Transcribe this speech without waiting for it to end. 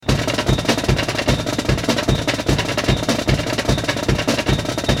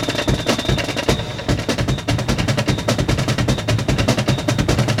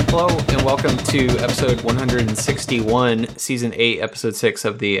and welcome to episode 161, season 8, episode 6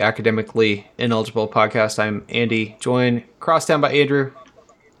 of the Academically Ineligible podcast. I'm Andy, joined crosstown by Andrew.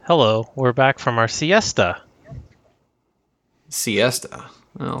 Hello, we're back from our siesta. Siesta.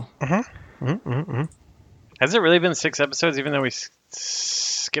 Oh. Has it really been 6 episodes, even though we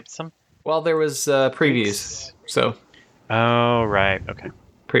skipped some? Well, there was previews, so. Oh, right. Okay.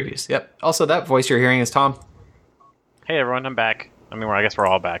 Previews, yep. Also, that voice you're hearing is Tom. Hey, everyone, I'm back. I mean, I guess we're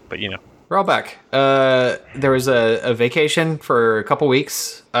all back, but you know. We're all back. There was a vacation for a couple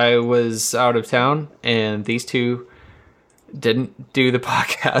weeks. I was out of town, and these two didn't do the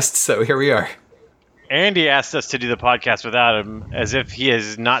podcast, so here we are. Andy asked us to do the podcast without him, as if he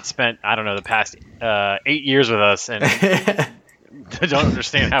has not spent, I don't know, the past 8 years with us, and don't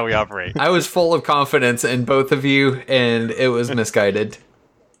understand how we operate. I was full of confidence in both of you, and it was misguided.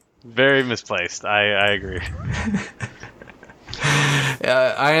 Very misplaced. I agree.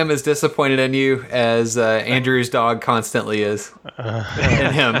 I am as disappointed in you as Andrew's dog constantly is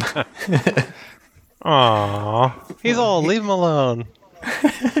in him. Aww. He's all, leave him alone.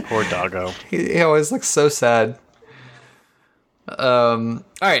 Poor doggo. He always looks so sad. All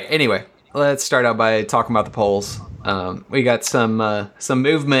right, anyway, let's start out by talking about the polls. We got some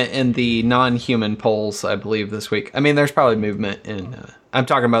movement in the non-human polls, I believe, this week. I mean, there's probably movement in... I'm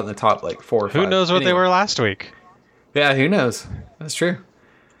talking about in the top, 4 or 5. Who knows what they were last week? Yeah, who knows? That's true.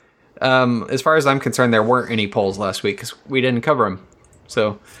 As far as I'm concerned, there weren't any polls last week because we didn't cover them.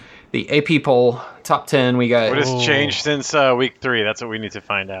 So, the AP poll, top 10, we got... What has changed since week 3? That's what we need to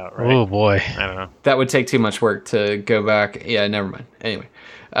find out, right? Oh, boy. I don't know. That would take too much work to go back. Yeah, never mind. Anyway.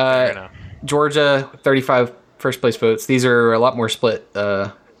 Georgia, 35 first place votes. These are a lot more split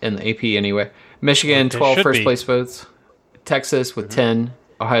in the AP anyway. Michigan, 12 first place votes. Texas with 10.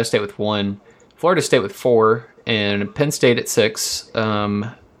 Ohio State with 1. Florida State with 4. And Penn State at 6.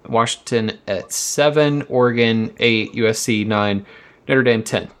 Washington at 7. Oregon 8. USC 9. Notre Dame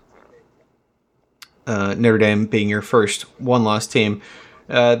 10. Notre Dame being your first one-loss team.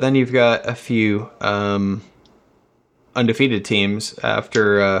 Then you've got a few undefeated teams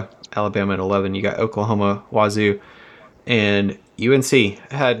after Alabama at 11. You got Oklahoma, Wazoo, and UNC.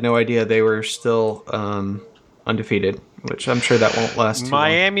 Had no idea they were still undefeated, which I'm sure that won't last too long.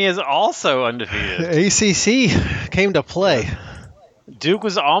 Miami is also undefeated. ACC came to play. Duke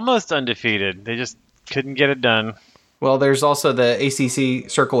was almost undefeated. They just couldn't get it done. Well, there's also the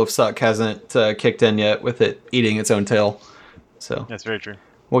ACC Circle of Suck hasn't kicked in yet with it eating its own tail. So That's very true.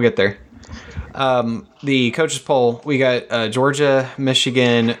 We'll get there. The coaches poll, we got Georgia,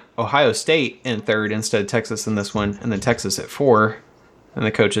 Michigan, Ohio State in 3rd instead of Texas in this one, and then Texas at 4 in the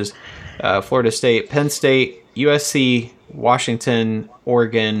coaches. Florida State, Penn State, USC, Washington,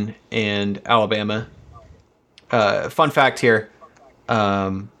 Oregon, and Alabama. Fun fact here,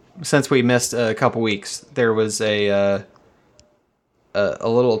 since we missed a couple weeks, there was a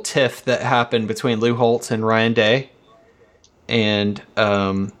little tiff that happened between Lou Holtz and Ryan Day. And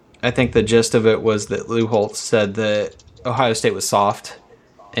I think the gist of it was that Lou Holtz said that Ohio State was soft.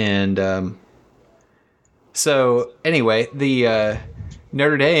 And so, anyway, the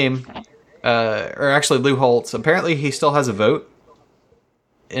Notre Dame, or actually Lou Holtz, apparently he still has a vote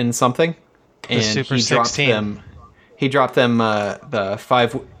in something. And Super he dropped 16. them. He dropped them the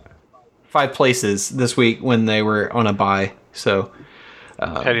five places this week when they were on a bye. So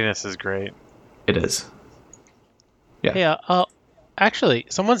Pettiness is great. it is. Yeah. Yeah, actually,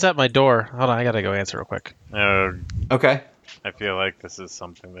 someone's at my door. Hold on, I gotta go answer real quick. Okay. I feel like this is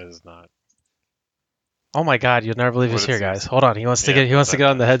something that is not. Oh my god, you'll never believe What who's here, is guys. this? Hold on, he wants to Yeah, get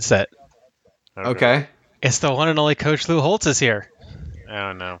on the headset. Okay. It's the one and only Coach Lou Holtz is here.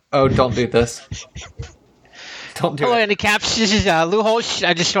 Oh no. Oh, don't do this. Don't do Hello, it. Handicaps. This is Lou Holtz.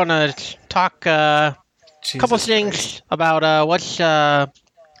 I just want to talk a couple Jesus things Christ. about I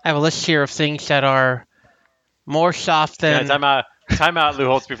have a list here of things that are more soft Yeah, than... time out, Lou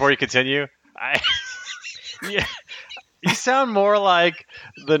Holtz. Before you continue, yeah, you sound more like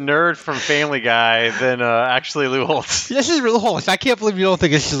the nerd from Family Guy than actually Lou Holtz. This is Lou Holtz. I can't believe you don't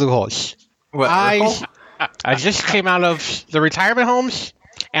think this is Lou Holtz. What, I Urkel? just came out of the retirement homes,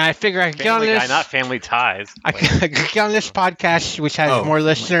 and I figure I could get on Family this... Guy, not Family Ties. I could get on this podcast, which has more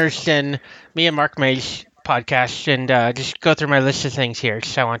listeners than me and Mark May's podcast, and just go through my list of things here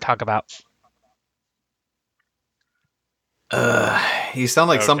I want to talk about. You sound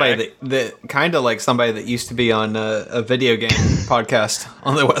like somebody that kind of like somebody that used to be on a video game podcast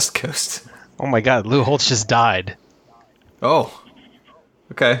on the West Coast. Oh my god, Lou Holtz just died. Oh,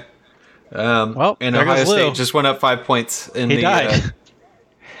 okay. Well, and there Ohio goes Lou. State just went up 5 points in He died.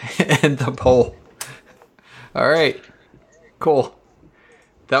 In the poll. All right, cool.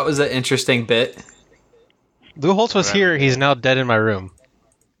 That was an interesting bit. Lou Holtz was here. He's now dead in my room.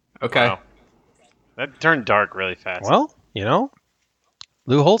 Okay. Wow. That turned dark really fast. Well,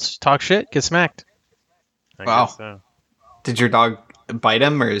 Lou Holtz, talk shit, get smacked. I Wow. guess so. Did your dog bite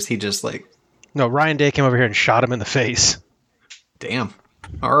him, or is he just like... No, Ryan Day came over here and shot him in the face. Damn.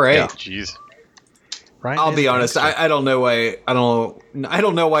 All right. Yeah. Jeez. Ryan I'll Day's be a honest. gangster. I don't know why. I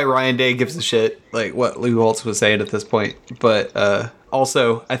don't know why Ryan Day gives a shit like what Lou Holtz was saying at this point. But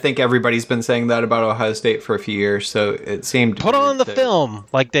also, I think everybody's been saying that about Ohio State for a few years. So it seemed Put weird on the to- film,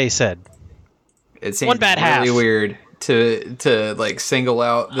 like Day said. It seemed One bad really half. weird to like single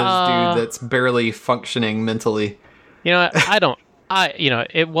out this dude that's barely functioning mentally. You know what?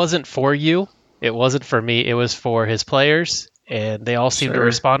 It wasn't for you. It wasn't for me. It was for his players, and they all seemed to Sure.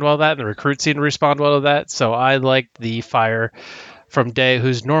 respond well to that, and the recruits seemed to respond well to that. So I liked the fire from Day,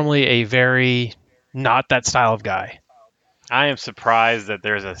 who's normally a very not that style of guy. I am surprised that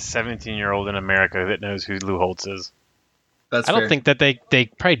there's a 17-year-old in America that knows who Lou Holtz is. That's I don't fair. think that they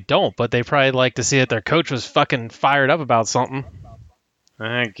probably don't, but they probably like to see that their coach was fucking fired up about something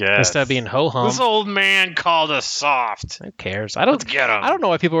I guess. instead of being ho-hum. This old man called us soft. Who cares? I don't Let's get him. I don't know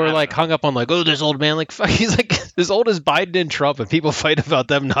why people were I don't like know. hung up on like, oh, this old man, like fuck, he's like as old as Biden and Trump, and people fight about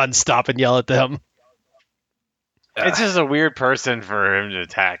them nonstop and yell at them. It's just a weird person for him to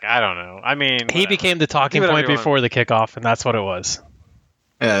attack. I don't know. I mean, He whatever. became the talking Do whatever point you want. before the kickoff, and that's what it was.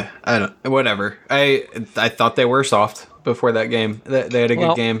 I don't. Whatever. I thought they were soft before that game. They had a good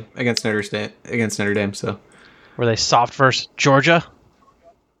Well- game against Notre Dame. So Were they soft versus Georgia?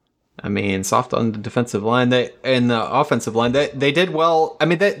 I mean, soft on the defensive line. And the offensive line. They did well. I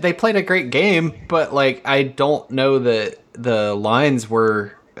mean, they played a great game, but like I don't know that the lines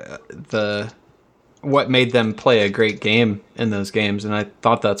were what made them play a great game in those games, and I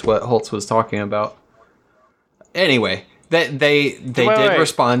thought that's what Holtz was talking about. Anyway, they did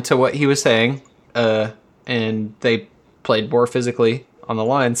respond to what he was saying, and they played more physically on the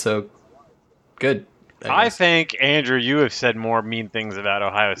line, so good. I guess. think, Andrew, you have said more mean things about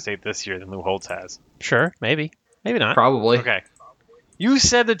Ohio State this year than Lou Holtz has. Sure, maybe not. Probably. Okay. You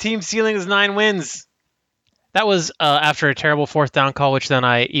said the team ceiling is 9 wins. That was after a terrible fourth down call, which then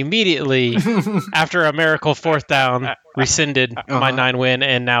I immediately, after a miracle fourth down, rescinded my 9 win,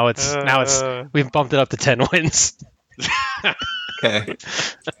 and now it's we've bumped it up to 10 wins. Okay.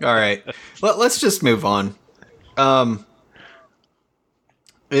 All right. Let's just move on.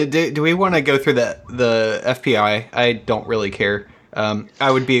 Do we want to go through the FPI? I don't really care.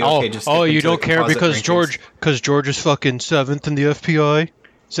 I would be okay just. skipping you to the don't care composite because rankings. George is fucking 7th in the FPI.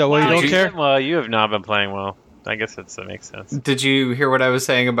 Is that why you don't care? Well, you have not been playing well. I guess that makes sense. Did you hear what I was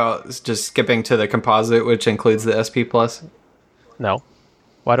saying about just skipping to the composite, which includes the SP plus? No.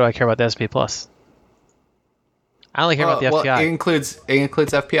 Why do I care about the SP plus? I only care about the FPI. It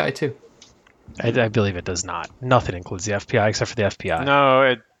includes FPI too. I believe it does not. Nothing includes the FPI except for the FPI.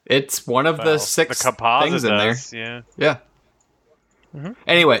 No, It's one of the 6 the composite things in there. does, yeah. Yeah.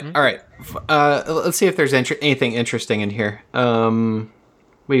 Anyway, all right. Let's see if there's anything interesting in here.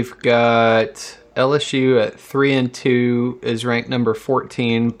 We've got LSU at 3-2 is ranked number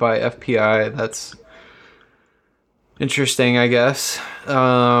 14 by FPI. That's interesting, I guess.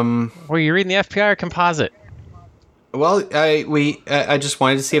 Were you reading the FPI or composite? Well, I just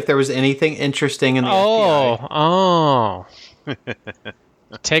wanted to see if there was anything interesting in the FPI. Oh.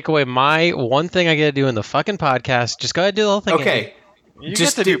 Take away my one thing I get to do in the fucking podcast. Just go ahead and do the whole thing. Okay, You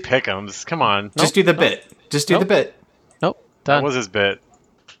Just get to do do- pick'ems. Come on. just do the bit. Just do the bit. Nope. That Done. was his bit.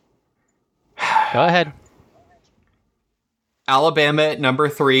 Go ahead. Alabama at number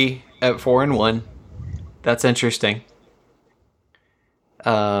 3 at 4-1. That's interesting.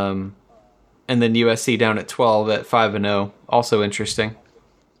 And then USC down at 12 at 5-0. Also interesting.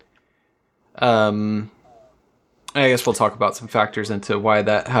 I guess we'll talk about some factors into why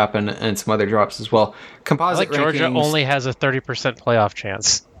that happened and some other drops as well. I Composite like Georgia rankings. only has a 30% playoff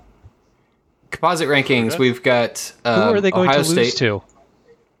chance. Composite rankings. We've got Who are they going Ohio to lose State. to?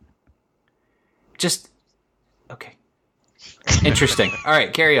 Just okay. Interesting. All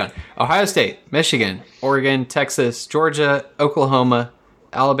right, carry on. Ohio State, Michigan, Oregon, Texas, Georgia, Oklahoma,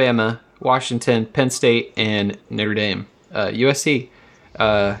 Alabama, Washington, Penn State, and Notre Dame. USC,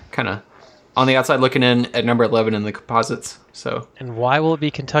 kind of on the outside looking in at number 11 in the composites. So And why will it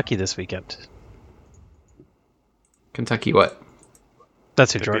be Kentucky this weekend? Kentucky, what?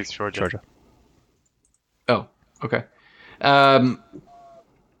 That's who It beats Georgia. Oh, okay.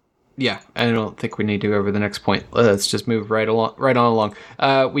 Yeah, I don't think we need to go over the next point. Let's just move right on along.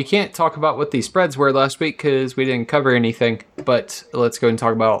 We can't talk about what the spreads were last week because we didn't cover anything. But let's go and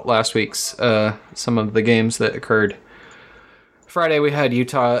talk about last week's some of the games that occurred. Friday we had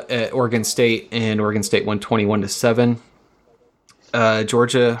Utah at Oregon State, and Oregon State won 21-7.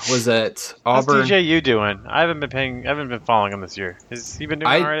 Georgia was at Auburn. How's DJU doing? I haven't been following him this year. Has he been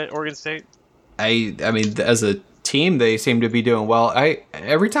doing all right at Oregon State? I mean, as a team, they seem to be doing well.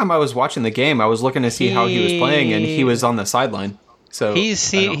 Every time I was watching the game, I was looking to see how he was playing, and he was on the sideline. So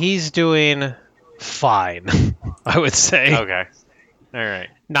he's doing fine, I would say. Okay, all right.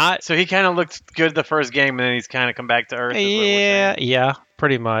 So he kind of looked good the first game, and then he's kind of come back to earth. Yeah,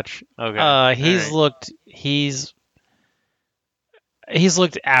 pretty much. Okay. He's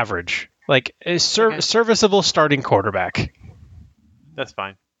looked average, like a serviceable starting quarterback. That's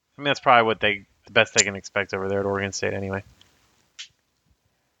fine. I mean, that's probably the best they can expect over there at Oregon State, anyway.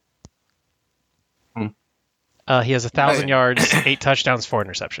 He has 1,000 yards, 8 touchdowns, 4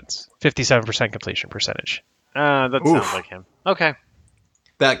 interceptions, 57% completion percentage. That sounds like him. Okay.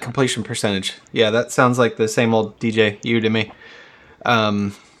 That completion percentage. Yeah, that sounds like the same old DJU to me.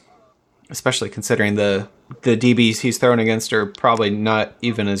 Especially considering the DBs he's thrown against are probably not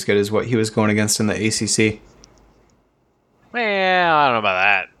even as good as what he was going against in the ACC. Well, I don't know about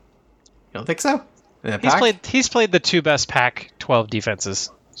that. You don't think so? He's played the 2 best Pac-12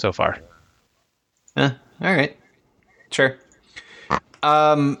 defenses so far. All right. Sure.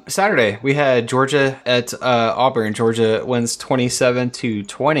 Saturday we had Georgia at Auburn. Georgia wins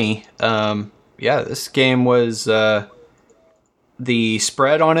 27-20. Yeah, this game was the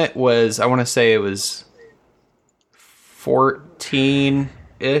spread on it was, I want to say it was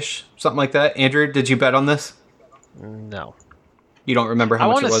 14-ish, something like that. Andrew, did you bet on this? No. You don't remember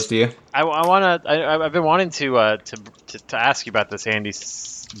how much it was, do you? I've been wanting to ask you about this, Andy,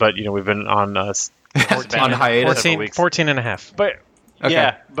 but we've been on on hiatus. 14 and a half. But okay.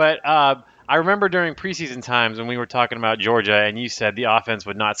 Yeah, but I remember during preseason times when we were talking about Georgia, and you said the offense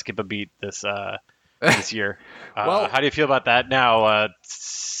would not skip a beat this year. Well, how do you feel about that now?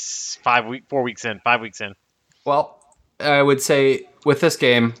 5 weeks in. Well, I would say with this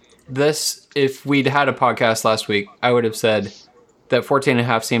game, if we'd had a podcast last week, I would have said that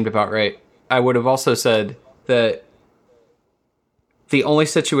 14.5 seemed about right. I would have also said that the only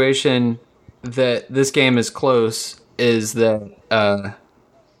situation that this game is close is that a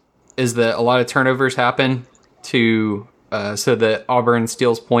lot of turnovers happen so that Auburn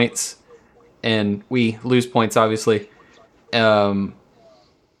steals points and we lose points, obviously. And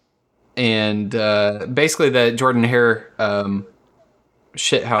basically the Jordan Hare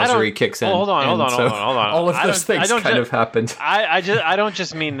shithousery kicks in. Hold on. All of those things kind of happened. I don't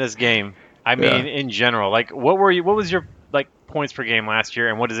just mean this game. I mean in general. Like, what was your points per game last year,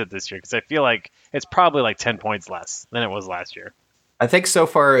 and what is it this year? Because I feel like it's probably 10 points less than it was last year. I think so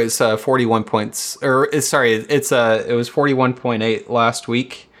far it's 41 points. It was 41.8 last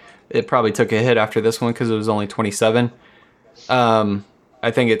week. It probably took a hit after this one because it was only 27. I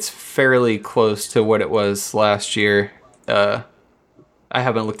think it's fairly close to what it was last year. I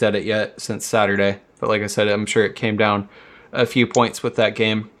haven't looked at it yet since Saturday, but like I said, I'm sure it came down a few points with that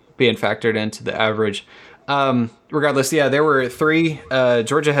game being factored into the average. Regardless, there were 3.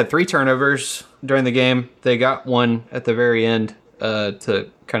 Georgia had 3 turnovers during the game. They got one at the very end to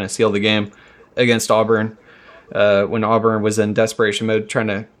kind of seal the game against Auburn when Auburn was in desperation mode, trying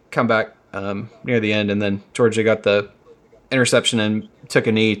to come back near the end, and then Georgia got the interception and took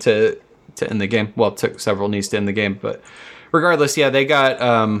a knee to end the game. Well, took several knees to end the game, but regardless, they got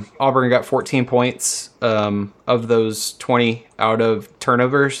Auburn got 14 points of those 20 out of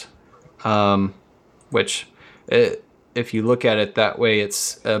turnovers. Which, if you look at it that way,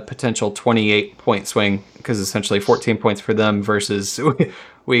 it's a potential 28-point swing because essentially 14 points for them versus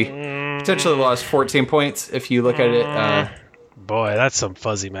we potentially lost 14 points if you look at it. Boy, that's some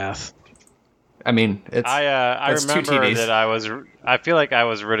fuzzy math. I mean, I remember that I feel like I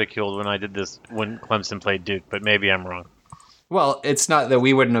was ridiculed when I did this when Clemson played Duke, but maybe I'm wrong. Well, it's not that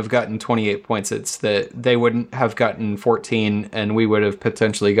we wouldn't have gotten 28 points. It's that they wouldn't have gotten 14, and we would have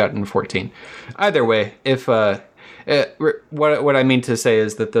potentially gotten 14. Either way, if what I mean to say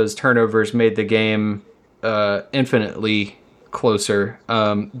is that those turnovers made the game infinitely closer.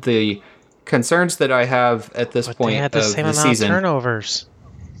 The concerns that I have at this point they had the same amount of turnovers.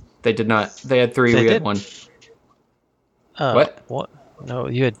 They did not. They had 3. We had 1. What? No,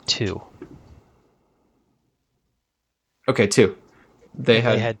 you had 2. Okay, 2. They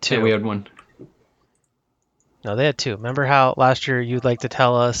had 2. And we had 1. No, they had 2. Remember how last year you'd like to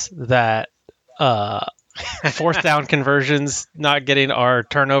tell us that fourth down conversions not getting our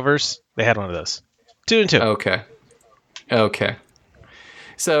turnovers? They had one of those. 2 and 2. Okay.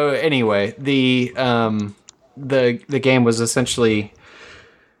 So anyway, the game was essentially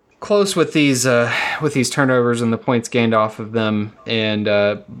close with these turnovers and the points gained off of them. And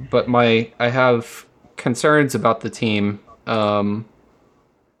but I have concerns about the team. The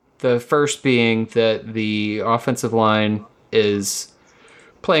first being that the offensive line is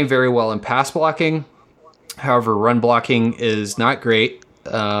playing very well in pass blocking. However, run blocking is not great.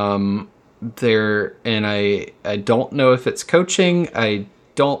 I don't know if it's coaching. I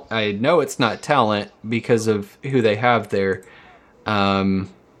know it's not talent because of who they have there.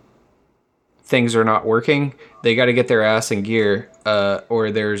 Things are not working. They got to get their ass in gear,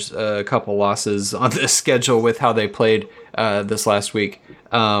 or there's a couple losses on the schedule with how they played this last week.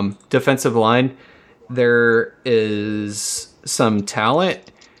 Defensive line, there is some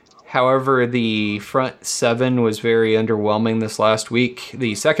talent. However, the front seven was very underwhelming this last week.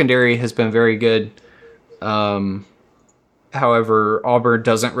 The secondary has been very good. However, Auburn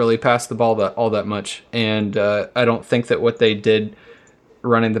doesn't really pass the ball all that much. And I don't think that what they did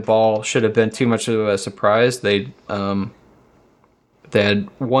running the ball should have been too much of a surprise. They had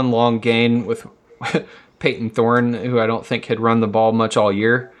one long gain with Peyton Thorne, who I don't think had run the ball much all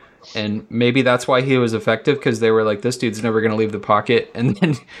year. And maybe that's why he was effective, because they were like, this dude's never going to leave the pocket. And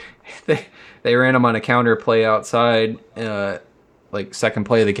then they ran him on a counter play outside, like second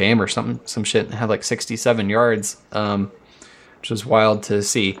play of the game or some shit, and had like 67 yards, which was wild to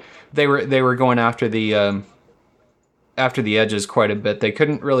see. They were going after the edges quite a bit. They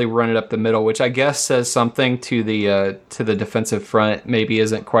couldn't really run it up the middle, which I guess says something to the defensive front. Maybe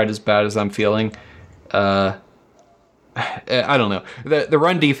isn't quite as bad as I'm feeling. I don't know. The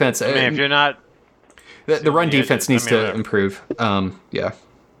run defense. I mean, if you're not, the run defense needs to improve. Yeah.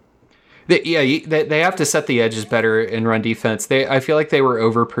 They have to set the edges better in run defense. I feel like they were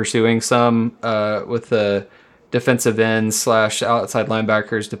over pursuing some with the defensive ends / outside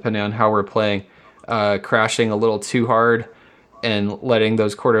linebackers, depending on how we're playing, crashing a little too hard and letting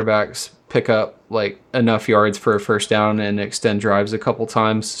those quarterbacks pick up like enough yards for a first down and extend drives a couple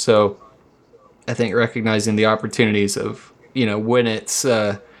times. So I think recognizing the opportunities of, when it's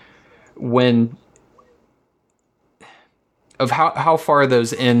of how far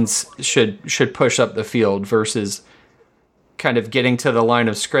those ends should push up the field versus kind of getting to the line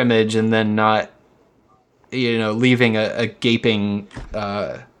of scrimmage and then not, leaving a gaping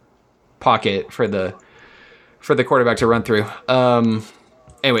pocket for the quarterback to run through.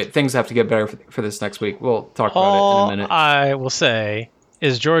 Anyway, things have to get better for this next week. We'll talk about it in a minute. I will say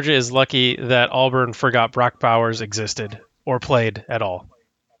is Georgia is lucky that Auburn forgot Brock Bowers existed or played at all.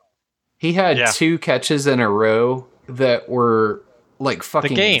 He had 2 catches in a row that were like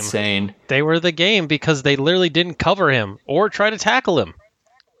fucking insane. They were the game because they literally didn't cover him or try to tackle him.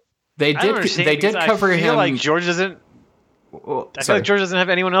 They did cover him. I feel like Georgia doesn't. I feel like Georgia doesn't have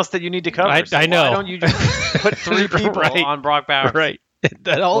anyone else that you need to cover. I know. Why don't you just put 3 people on Brock Bowers? Right.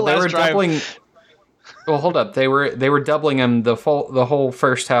 That all they were doubling. Well, hold up. They were doubling him the whole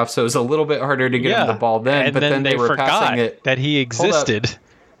first half, so it was a little bit harder to get him the ball then. And but then they were passing it that he existed.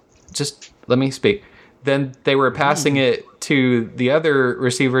 Just let me speak. Then they were passing it to the other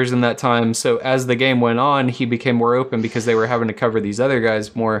receivers in that time. So as the game went on, he became more open because they were having to cover these other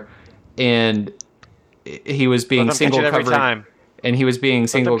guys more, and he was being single covered. And he was being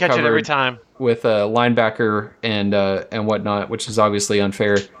single covered every time with a linebacker and whatnot, which is obviously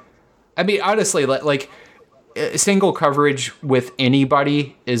unfair. I mean, honestly, like single coverage with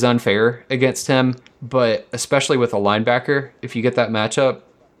anybody is unfair against him, but especially with a linebacker, if you get that matchup,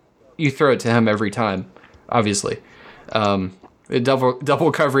 you throw it to him every time. Obviously,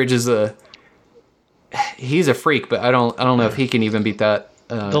 double coverage is he's a freak, but I don't know if he can even beat that.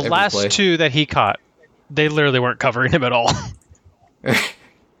 The last 2 that he caught, they literally weren't covering him at all.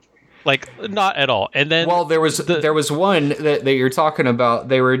 Like, not at all. And then, well, there was one that you're talking about.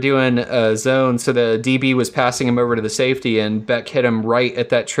 They were doing a zone, so the DB was passing him over to the safety, and Beck hit him right at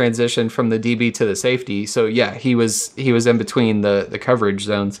that transition from the DB to the safety. So yeah, he was in between the coverage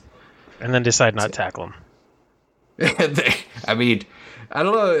zones, and then decided not to tackle him. I mean, I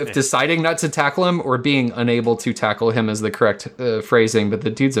don't know if deciding not to tackle him or being unable to tackle him is the correct phrasing, but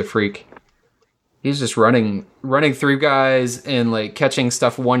the dude's a freak. He's just running through guys and like catching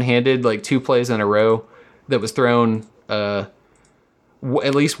stuff one-handed, like 2 plays in a row that was thrown. At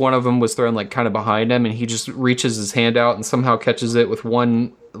least one of them was thrown like kind of behind him, and he just reaches his hand out and somehow catches it with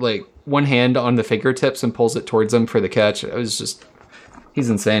one hand on the fingertips and pulls it towards him for the catch. It was just,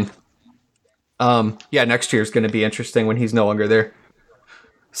 he's insane. Next year is going to be interesting when he's no longer there.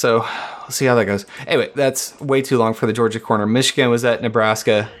 So we'll see how that goes. Anyway, that's way too long for the Georgia corner. Michigan was at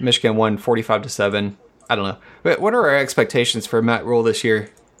Nebraska. Michigan won 45-7. I don't know. But what are our expectations for Matt Rule this year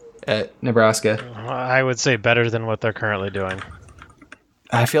at Nebraska? I would say better than what they're currently doing.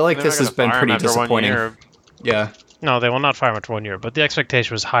 I feel like They're this not has gonna been fire him pretty after 1 disappointing. year. Yeah. No, they will not fire him after 1 year, but the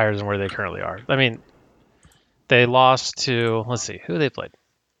expectation was higher than where they currently are. I mean, they lost to, let's see, who they played?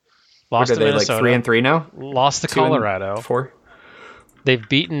 What Lost are to they, Minnesota. like 3-3 now? Lost to 2 and Colorado. 4? They've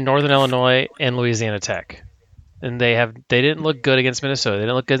beaten Northern Illinois and Louisiana Tech. And they didn't look good against Minnesota. They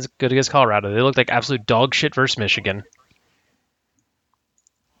didn't look good against Colorado. They looked like absolute dog shit versus Michigan.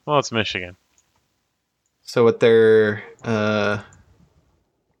 Well, it's Michigan. So what they're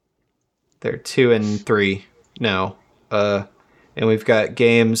 2-3 now. And we've got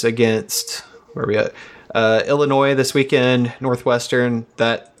games against, where are we at? Illinois this weekend, Northwestern.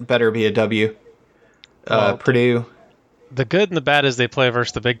 That better be a W. Purdue. The good and the bad is they play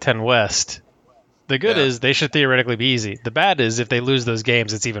versus the Big Ten West. The good is they should theoretically be easy. The bad is if they lose those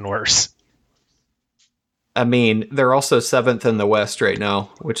games, it's even worse. I mean, they're also 7th in the West right now,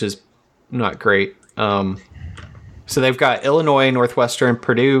 which is not great. So they've got Illinois, Northwestern,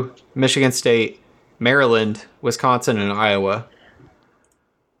 Purdue, Michigan State, Maryland, Wisconsin, and Iowa.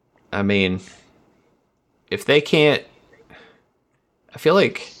 I mean, if they can't... I feel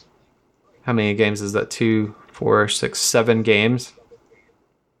like... How many games is that? 2, 4, 6, 7 games?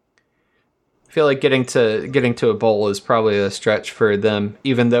 I feel like getting to a bowl is probably a stretch for them,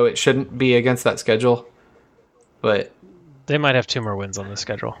 even though it shouldn't be against that schedule. But they might have 2 more wins on the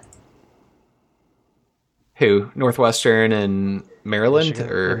schedule. Who? Northwestern and Maryland?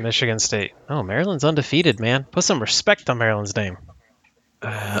 Or Michigan State. Oh, Maryland's undefeated, man. Put some respect on Maryland's name.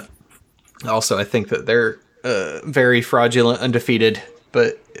 Also, I think that they're very fraudulent undefeated.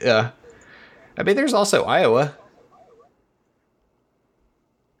 But, I mean, there's also Iowa.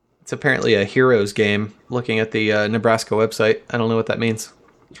 It's apparently a Heroes game, looking at the Nebraska website. I don't know what that means.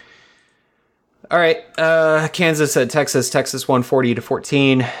 All right, Kansas at Texas. Texas won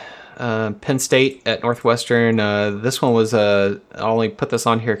 40-14. Penn State at Northwestern. This one was, I'll only put this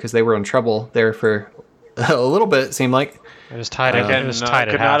on here because they were in trouble there for a little bit, it seemed like. It was tied at It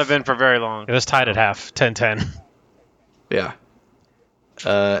could not have been for very long. It was tied at half, 10-10. Yeah.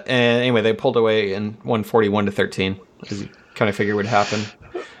 And anyway, they pulled away and won 41-13, as you kind of figured would happen.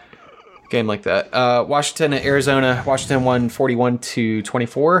 Game like that. Washington at Arizona. Washington won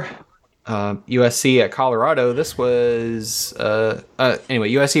 41-24. USC at Colorado. This was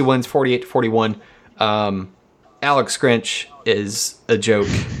anyway. USC wins 48-41. Alex Grinch is a joke,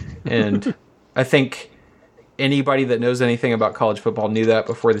 and I think anybody that knows anything about college football knew that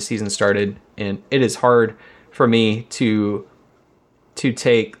before the season started. And it is hard for me to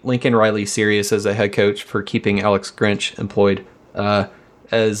take Lincoln Riley serious as a head coach for keeping Alex Grinch employed.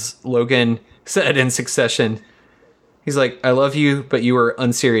 As Logan said in Succession, he's like, I love you, but you are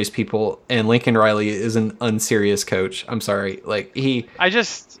unserious people, and Lincoln Riley is an unserious coach. I'm sorry. Like,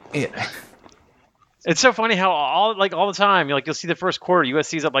 It's so funny how all the time, you'll see the first quarter,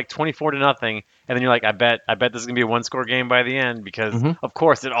 USC's up like 24-0, and then you're like, I bet this is gonna be a 1-score game by the end, because of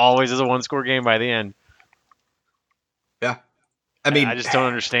course it always is a 1-score game by the end. Yeah. I mean, I just don't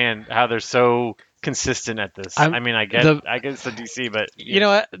understand how they're so consistent at this. I guess the DC, but you know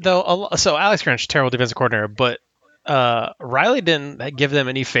what though? So Alex Grinch, terrible defensive coordinator, but Riley didn't give them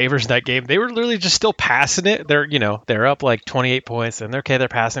any favors in that game. They were literally just still passing it. They're up like 28 points, and they're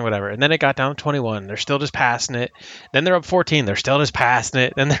passing whatever. And then it got down to 21. They're still just passing it. Then they're up 14. They're still just passing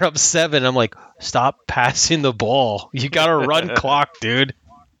it. Then they're up 7. I'm like, stop passing the ball. You got to run clock, dude.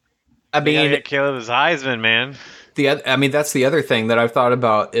 I mean, get Caleb's Heisman, man. That's the other thing that I've thought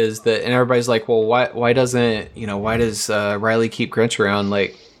about is that, and everybody's like, well, why does Riley keep Grinch around?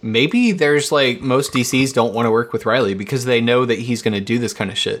 Like, maybe there's like most DCs don't want to work with Riley because they know that he's going to do this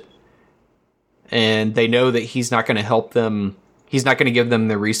kind of shit. And they know that he's not going to help them. He's not going to give them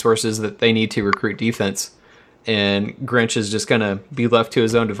the resources that they need to recruit defense. And Grinch is just going to be left to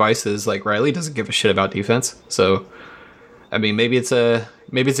his own devices. Like, Riley doesn't give a shit about defense. So, I mean, maybe it's a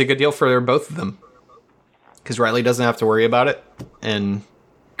good deal for both of them. Because Riley doesn't have to worry about it. And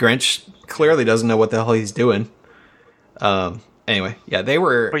Grinch clearly doesn't know what the hell he's doing. Anyway, yeah, they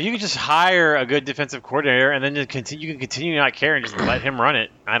were... But you can just hire a good defensive coordinator and then you can continue not care and just let him run it.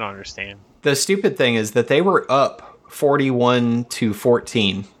 I don't understand. The stupid thing is that they were up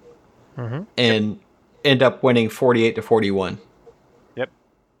 41-14 and end up winning 48-41. Yep.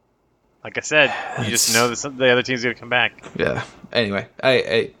 Like I said, you just know that the other team's going to come back. Yeah. Anyway,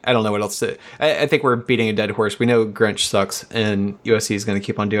 I don't know what else to... I think we're beating a dead horse. We know Grinch sucks, and USC is going to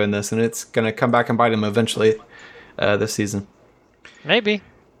keep on doing this, and it's going to come back and bite him eventually this season. Maybe.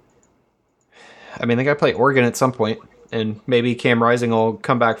 I mean, they got to play Oregon at some point, and maybe Cam Rising will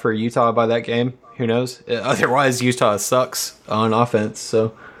come back for Utah by that game. Who knows? Otherwise, Utah sucks on offense.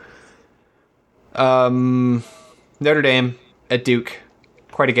 So, Notre Dame at Duke.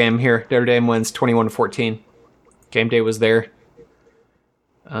 quite a game here. Notre Dame wins 21-14. Game day was there.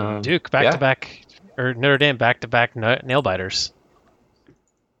 Duke back-to-back, or Notre Dame back-to-back nail biters.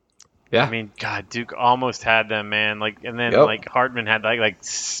 Yeah. I mean, God, Duke almost had them, man. Like, and then Hartman had like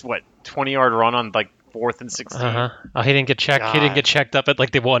 20-yard run on like 4th and 16. Oh, he didn't get checked. God. He didn't get checked up at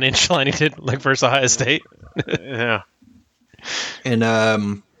like the 1 inch line. He did like versus Ohio State. Yeah.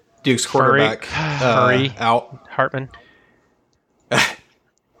 And Duke's quarterback out. Hartman.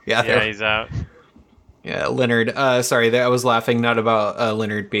 Yeah, he's out. Yeah, Leonard. Sorry, I was laughing not about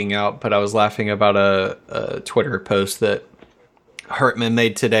Leonard being out, but I was laughing about a Twitter post that Hartman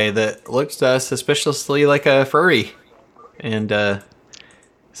made today that looks suspiciously like a furry, and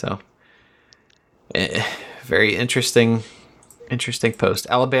so very interesting post.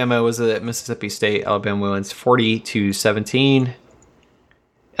 Alabama was at Mississippi State. Alabama wins 40-17.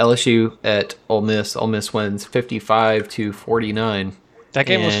 LSU at Ole Miss. Ole Miss wins 55-49. That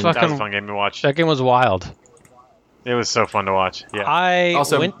game was That was a fun game to watch. That game was wild. It was so fun to watch. Yeah. I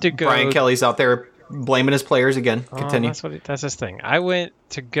also went to go. Brian Kelly's out there blaming his players again. Continue. That's his thing. I went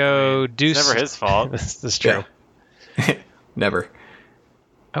to go do. It's never his fault. That's true. Yeah. Never.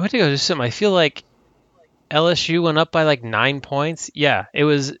 I went to go do something. I feel like LSU went up by like 9 points. Yeah, it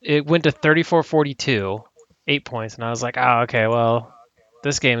went to 34-42, 8 points, and I was like, oh, okay, well,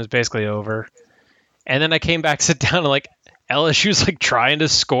 this game is basically over. And then I came back, sit down, and like LSU's like trying to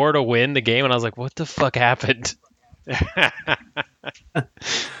score to win the game, and I was like, what the fuck happened?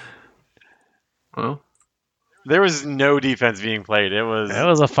 Well, there was no defense being played. It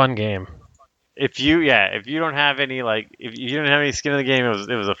was a fun game. If you don't have any skin in the game,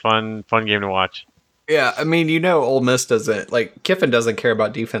 it was a fun game to watch. Yeah, I mean, Ole Miss doesn't Kiffin doesn't care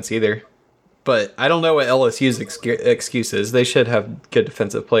about defense either. But I don't know what LSU's excuse is. They should have good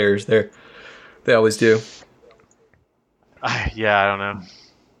defensive players there. They always do. Yeah, I don't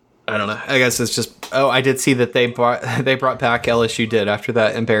know. I guess it's just. Oh, I did see that they brought back LSU did after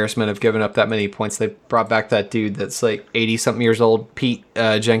that embarrassment of giving up that many points. They brought back that dude that's like 80-something years old, Pete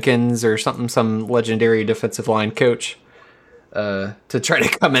Jenkins or something, some legendary defensive line coach, to try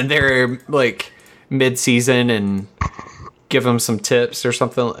to come in there like mid-season and give them some tips or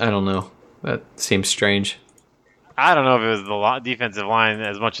something. I don't know. That seems strange. I don't know if it was the defensive line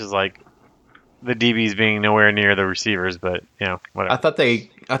as much as like the DBs being nowhere near the receivers, but whatever.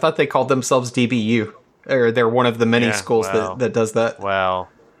 I thought they called themselves DBU, or they're one of the many schools that does that. Well,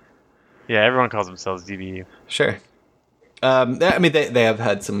 yeah, everyone calls themselves DBU. Sure. I mean, they have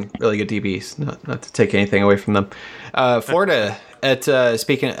had some really good DBs. Not to take anything away from them. Florida at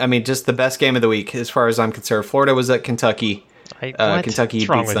just the best game of the week as far as I'm concerned. Florida was at Kentucky. Kentucky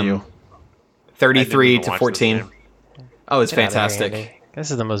beats them 33-14. Oh, it's fantastic.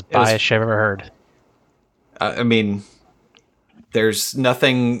 This is the most biased shit I've ever heard. I mean, there's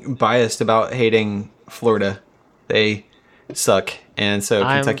nothing biased about hating Florida. They suck. And so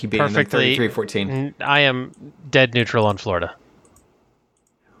Kentucky beating them 33-14. I am dead neutral on Florida.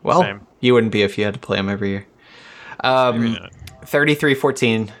 Well, Same. You wouldn't be if you had to play them every year.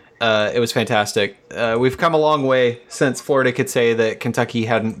 33-14. It was fantastic. We've come a long way since Florida could say that Kentucky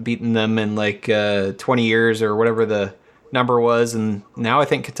hadn't beaten them in 20 years or whatever the number was, and now I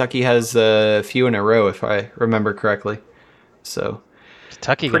think Kentucky has a few in a row, if I remember correctly. So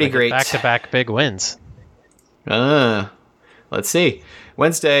Kentucky pretty great. Back-to-back big wins. Let's see.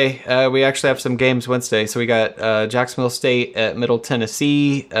 Wednesday, we actually have some games Wednesday. So we got Jacksonville State at Middle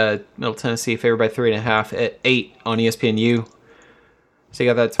Tennessee. Middle Tennessee favored by 3.5 at 8 on ESPNU. So you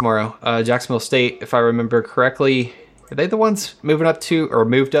got that tomorrow. Jacksonville State, if I remember correctly, are they the ones moved up to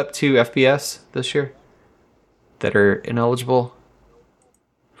FBS this year that are ineligible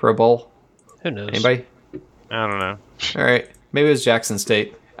for a bowl? Who knows? Anybody? I don't know. All right. Maybe it was Jackson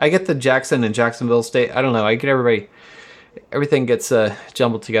State. I get the Jackson and Jacksonville State. I don't know. I get everybody. Everything gets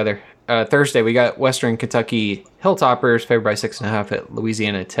jumbled together. Thursday, we got Western Kentucky Hilltoppers favored by 6.5 at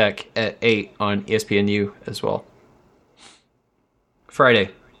Louisiana Tech at 8 on ESPNU as well. Friday,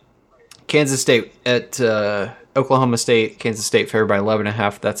 Kansas State at Oklahoma State. Kansas State favored by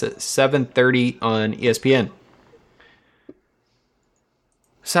 11.5. That's at 7:30 on ESPN.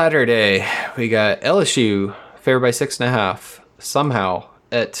 Saturday, we got LSU favored by 6.5. Somehow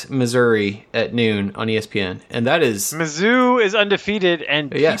at Missouri at noon on ESPN, and that is Mizzou is undefeated,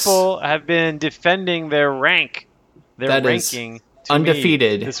 and people have been defending their ranking.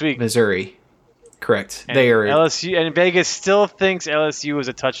 Undefeated this week. Missouri. Correct. And they are LSU, and Vegas still thinks LSU is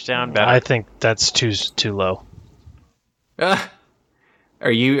a touchdown better. I think that's too low.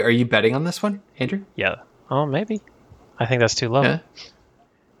 Are you betting on this one, Andrew? Yeah. Oh, maybe. I think that's too low. Yeah.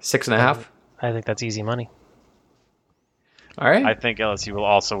 6.5. I think that's easy money. All right. I think LSU will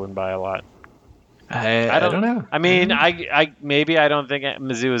also win by a lot. I don't know. I mean, I maybe I don't think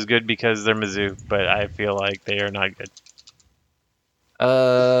Mizzou is good because they're Mizzou, but I feel like they are not good.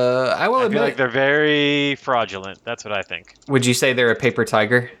 I will I admit, feel like they're very fraudulent. That's what I think. Would you say they're a paper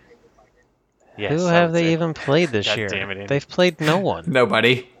tiger? Yes, Who I have would they say. even played this God year? damn it, Andy. They've played no one.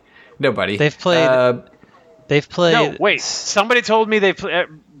 Nobody. They've played. They've played. No, wait. Somebody told me they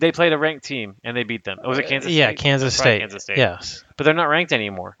played a ranked team and they beat them. Was it Kansas State? Yeah, Kansas Probably State. Kansas State. Yes. But they're not ranked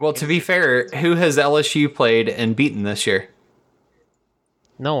anymore. Well, to be fair, who has LSU played and beaten this year?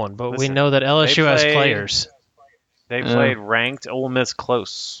 No one, but we Listen, know that LSU has played- players. They played ranked Ole Miss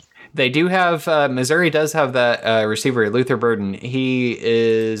close. They do have Missouri does have that receiver Luther Burden. He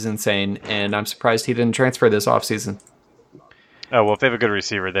is insane, and I'm surprised he didn't transfer this offseason. Oh, well, if they have a good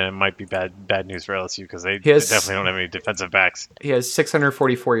receiver, then it might be bad news for LSU because they definitely don't have any defensive backs. He has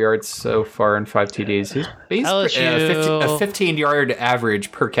 644 yards so far and 5 TDs. He's LSU a 15-yard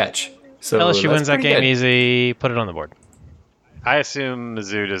average per catch. So LSU wins that game good. easy. Put it on the board. I assume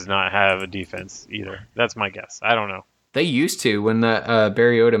Mizzou does not have a defense either. That's my guess. I don't know. They used to when that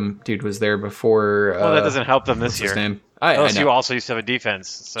Barry Odom dude was there before. Well, that doesn't help them this what's year. his name? LSU know. also used to have a defense.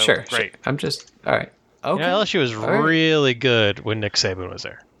 So Sure. great. I'm just all right. Okay. LSU was All right. really good when Nick Saban was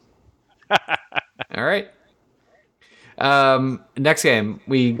there. All right. Next game,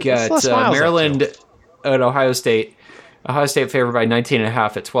 we got less miles Maryland at Ohio State. Ohio State favored by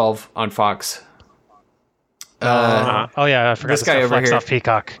 19.5 at 12 on Fox. Oh yeah, I forgot this guy to over flex here. off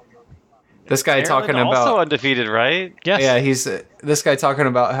Peacock. This guy talking Maryland about also undefeated, right? Yes. yeah, he's this guy talking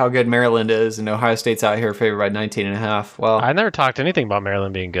about how good Maryland is, and Ohio State's out here favored by 19.5. Well, I never talked anything about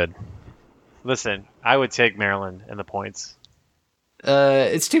Maryland being good. Listen, I would take Maryland and the points.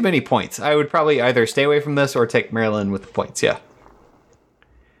 it's too many points. I would probably either stay away from this or take Maryland with the points. Yeah.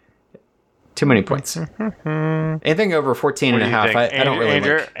 Too many points. Anything over 14 and a half, I don't really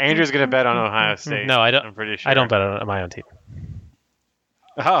like. Andrew's going to bet on Ohio State. No, I don't. I'm pretty sure. I don't bet on my own team.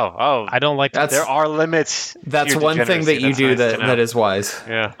 Oh. I don't like. That's- There are limits. to That's your one thing that degeneracy. you That's do nice that, to know. that is wise.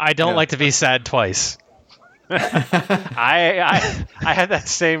 Yeah. I don't like to be sad twice. I had that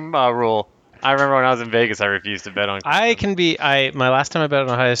same rule. I remember when I was in Vegas, I refused to bet on. My last time I bet on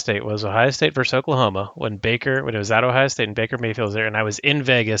Ohio State was Ohio State versus Oklahoma when it was at Ohio State and Baker Mayfield was there, and I was in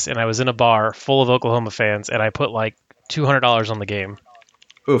Vegas and I was in a bar full of Oklahoma fans and I put like $200 on the game.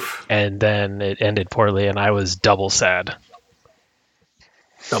 Oof. And then it ended poorly and I was double sad.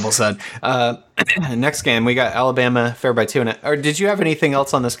 Double sad. Next game, we got Alabama favored by 2.5. Or did you have anything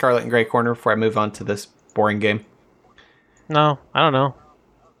else on the Scarlet and Gray corner before I move on to this boring game? No, I don't know.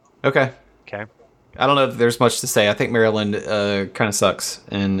 Okay. Okay. I don't know if there's much to say. I think Maryland kind of sucks,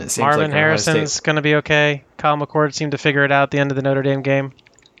 and it seems Marvin like Ohio Harrison's State. going to be okay. Kyle McCord seemed to figure it out at the end of the Notre Dame game.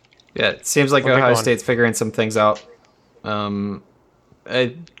 Yeah, it seems like Where they Ohio going? State's figuring some things out.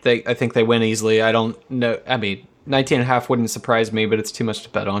 I think they win easily. I don't know. I mean, 19.5 wouldn't surprise me, but it's too much to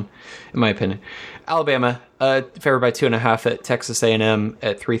bet on, in my opinion. Alabama favored by 2.5 at Texas A&M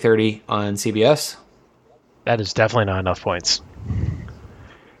at 3:30 on CBS. That is definitely not enough points.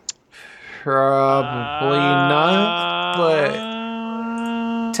 Probably not,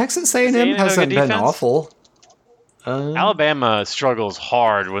 but Texas A&M A&M have a hasn't good been defense? awful. Alabama struggles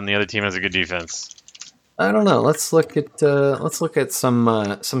hard when the other team has a good defense. I don't know. Let's look at some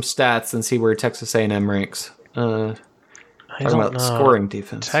stats and see where Texas A&M ranks. I Talking don't about know. scoring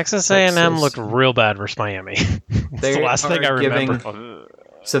defense. Texas A&M looked real bad versus Miami. That's They the last thing I are remember. giving-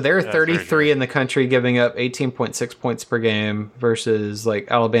 So they're very 33 good. in the country, giving up 18.6 points per game, versus like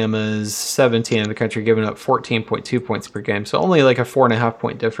Alabama's 17 in the country, giving up 14.2 points per game. So only like a 4.5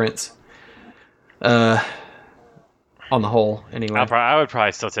 point difference. On the whole, anyway. I would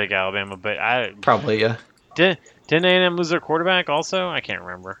probably still take Alabama, but Probably, yeah. didn't A&M lose their quarterback also? I can't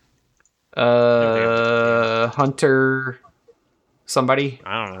remember. Hunter, somebody,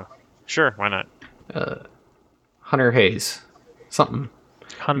 I don't know. Sure, why not? Hunter Hayes, something.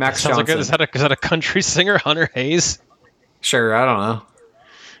 Max Sounds like Johnson. is that a country singer, Hunter Hayes? Sure, I don't know.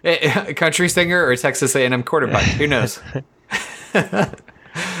 A country singer or Texas A&M quarterback? Who knows? All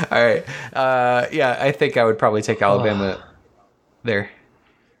right. Yeah, I think I would probably take Alabama there.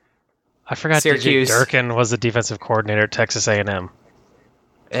 I forgot Syracuse. DJ Durkin was the defensive coordinator at Texas A&M.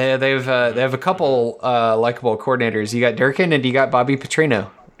 They have a couple likable coordinators. You got Durkin and you got Bobby Petrino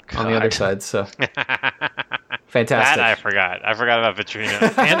on the other side. So fantastic. That I forgot. I forgot about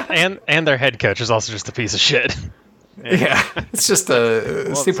Petrino. and their head coach is also just a piece of shit. Yeah, it's just a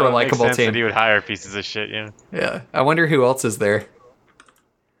Well, super so it makes likable sense that team. he would hire pieces of shit. Yeah. Yeah, I wonder who else is there.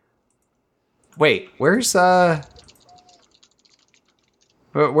 Wait, where's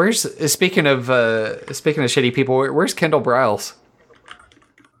Where's speaking of shitty people? Where's Kendall Briles?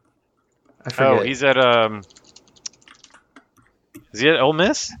 I forget. Oh, he's at Is he at Ole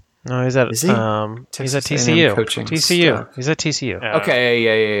Miss? No, he's at Is he? he's at Texas TCU. A&M coaching TCU. staff. He's at TCU. Okay,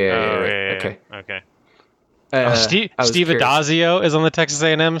 yeah. Okay. Steve Adazio is on the Texas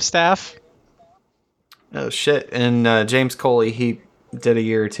A&M staff. Oh shit! And James Coley, he did a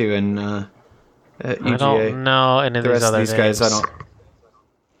year or two in at UGA. I don't know any of The rest these of other these names. guys, I don't.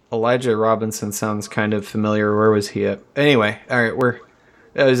 Elijah Robinson sounds kind of familiar. Where was he at? Anyway, all right,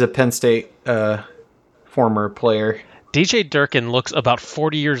 that was a Penn State former player. DJ Durkin looks about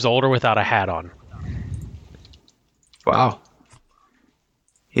 40 years older without a hat on. Wow.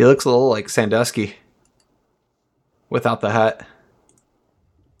 He looks a little like Sandusky without the hat.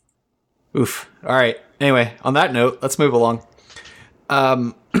 Oof. All right. Anyway, on that note, let's move along.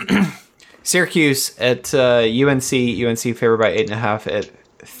 Syracuse at UNC favored by 8.5 at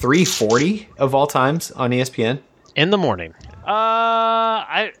 3:40 of all times on ESPN. In the morning.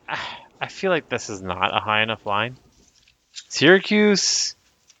 I feel like this is not a high enough line. Syracuse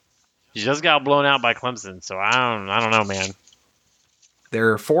just got blown out by Clemson, so I don't know, man.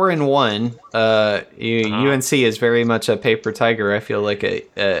 They're 4-1. UNC is very much a paper tiger. I feel like a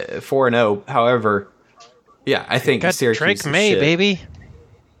 4-0. However, yeah, I think Got Syracuse Drake is May, shit. baby.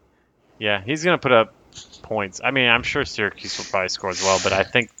 Yeah, he's gonna put up points. I mean, I'm sure Syracuse will probably score as well, but I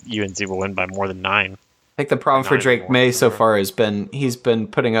think UNC will win by more than 9. I think the problem for Drake May so far has been he's been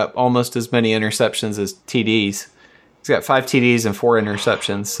putting up almost as many interceptions as TDs. He's got 5 TDs and 4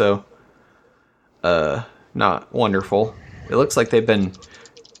 interceptions, so not wonderful. It looks like they've been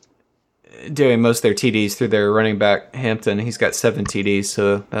doing most of their TDs through their running back, Hampton. He's got 7 TDs,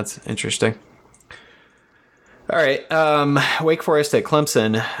 so that's interesting. All right, Wake Forest at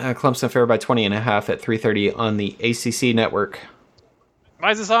Clemson. Clemson favored by 20.5 at 3:30 on the ACC network.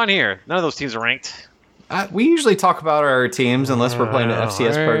 Why is this on here? None of those teams are ranked. We usually talk about our teams unless we're playing an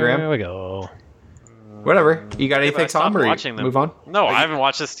FCS program. There we go. Whatever. You got Yeah, anything, but I stopped Tom, or watching them. move on? No, I haven't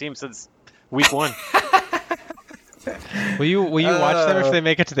watched this team since week 1. Will you watch them if they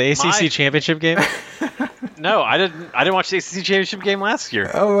make it to the ACC championship game? No, I didn't watch the ACC championship game last year.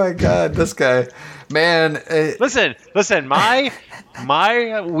 Oh my God, this guy, man! Listen. My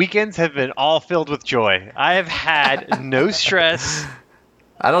weekends have been all filled with joy. I have had no stress.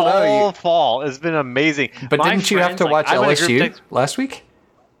 I don't know. All fall has been amazing. But My didn't you have friends, to watch I'm in a group LSU text- last week?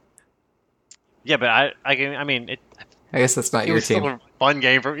 Yeah, but I mean, it I guess that's not your was team. still a fun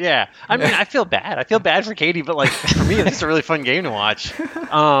game for. Yeah, I mean, I feel bad. I feel bad for Katie, but like for me, it's just a really fun game to watch.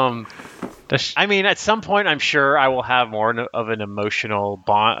 I mean, at some point, I'm sure I will have more of an emotional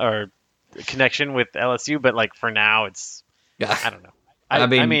bond or connection with LSU, but like for now, it's I don't know.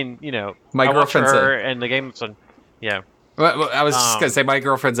 I mean, you know, my I watched girlfriend's her and the game was fun. Yeah. Well, I was just gonna say my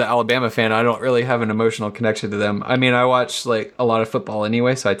girlfriend's an Alabama fan. I don't really have an emotional connection to them. I mean, I watch like a lot of football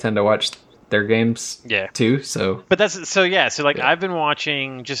anyway, so I tend to watch their games too. So, but I've been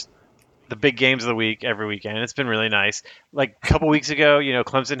watching just the big games of the week every weekend. It's been really nice. Like a couple weeks ago, you know,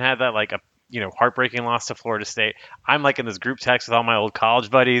 Clemson had that like a heartbreaking loss to Florida State. I'm like in this group text with all my old college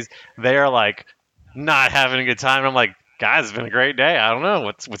buddies. They're like not having a good time. I'm like, guys, it's been a great day. I don't know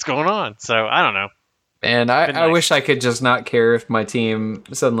what's going on. So I don't know. And I wish I could just not care if my team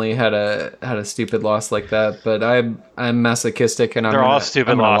suddenly had a stupid loss like that. But I'm masochistic, and they're all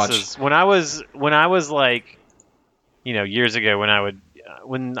stupid losses. Watch. When I was like, you know, years ago, when I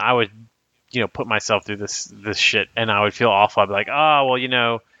would put myself through this shit, and I would feel awful. I'd be like, oh well, you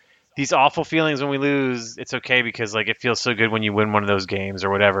know, these awful feelings when we lose, it's okay because like it feels so good when you win one of those games or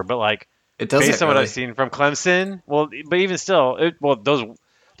whatever. But like, it doesn't based on what I've seen from Clemson, but even still,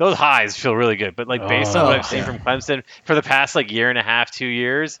 those highs feel really good, but like based on what I've seen from Clemson for the past like year and a half, 2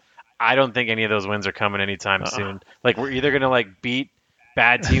 years, I don't think any of those wins are coming anytime soon. Like we're either gonna like beat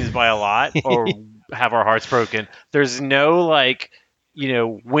bad teams by a lot or have our hearts broken. There's no like, you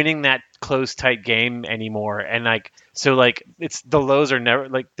know, winning that close tight game anymore, and like so like it's the lows are never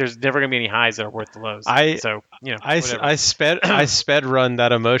like there's never gonna be any highs that are worth the lows. I sped run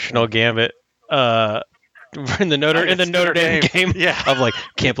that emotional gambit. In the Notre Dame game, of like,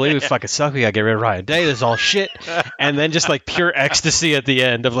 can't believe we fucking suck. We gotta get rid of Ryan Day. This is all shit. And then just like pure ecstasy at the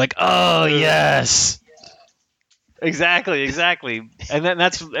end of like, oh yes, exactly. And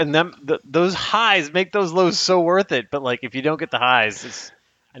then those highs make those lows so worth it. But like, if you don't get the highs, it's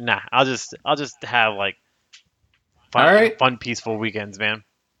I'll just have like fun, peaceful weekends, man.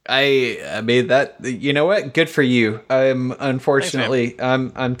 I mean that, you know what? Good for you. I'm unfortunately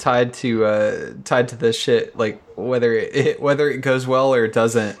I'm tied to this shit, like whether it goes well or it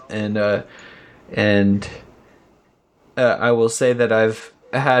doesn't, and I will say that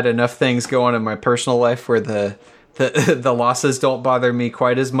had enough things go on in my personal life where the losses don't bother me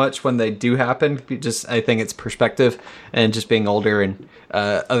quite as much when they do happen. I think it's perspective and just being older and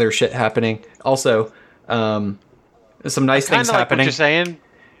other shit happening. Also, some nice things like happening. What you're saying?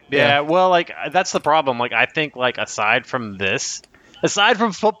 Yeah. Well, like that's the problem. Like I think like aside from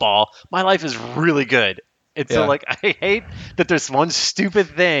football, my life is really good. And so like I hate that there's one stupid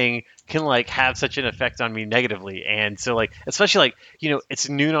thing can like have such an effect on me negatively. And so like especially like it's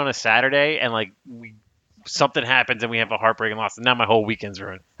noon on a Saturday and like something happens and we have a heartbreaking loss and now my whole weekend's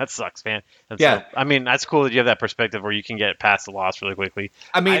ruined. That sucks, man. And so, I mean, that's cool that you have that perspective where you can get past the loss really quickly.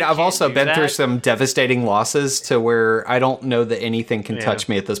 I mean, I've also been through some devastating losses to where I don't know that anything can touch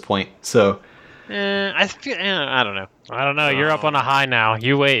me at this point. So I don't know. I don't know. You're up on a high now.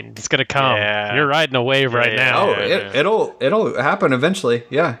 You wait. It's gonna come. Yeah. You're riding a wave right now. Oh, it'll happen eventually.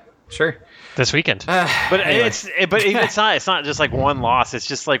 Yeah, sure. This weekend. But anyway. It's not just like one loss. It's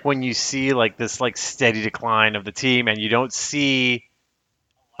just like when you see like this like steady decline of the team and you don't see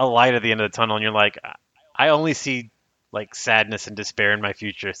a light at the end of the tunnel and you're like, I only see like sadness and despair in my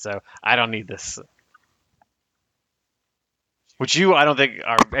future, so I don't need this. Which I don't think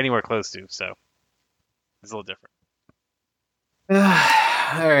are anywhere close to, so it's a little different. All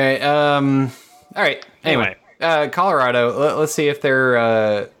right. Anyway, Colorado. Let's see if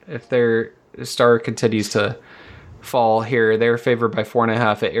their star continues to fall here. They're favored by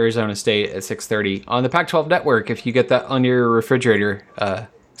 4.5 at Arizona State at 6:30 on the Pac-12 network. If you get that on your refrigerator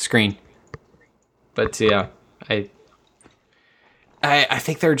screen, but yeah, I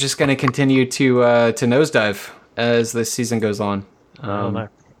think they're just going to continue to nosedive as this season goes on.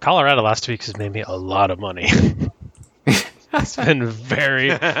 Colorado last week has made me a lot of money. It's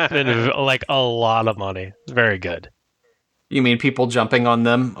been like a lot of money. Very good. You mean people jumping on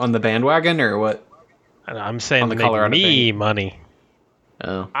them on the bandwagon, or what? I'm saying the Colorado money.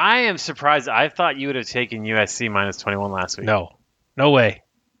 Oh, I am surprised. I thought you would have taken USC minus 21 last week. No way.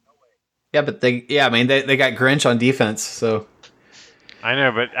 Yeah, but they got Grinch on defense, so. I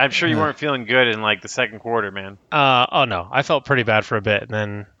know, but I'm sure you weren't feeling good in like the second quarter, man. Oh no, I felt pretty bad for a bit, and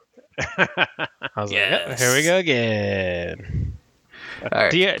then I was like, here we go again.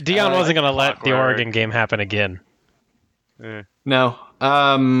 Right. Dion wasn't going to let the Oregon game happen again. No.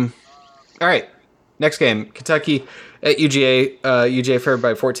 All right. Next game, Kentucky at UGA. UGA favored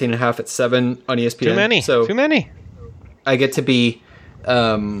by 14.5 at 7 on ESPN. Too many. I get to be.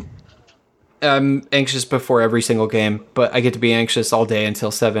 I'm anxious before every single game, but I get to be anxious all day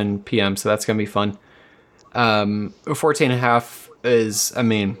until 7 p.m. So that's gonna be fun. 14.5 is. I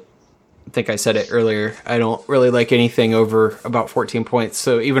mean, I think I said it earlier. I don't really like anything over about 14 points.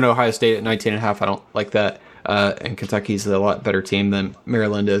 So even Ohio State at 19.5, I don't like that. And Kentucky's a lot better team than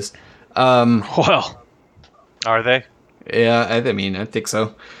Maryland is. Well, are they? Yeah, I mean, I think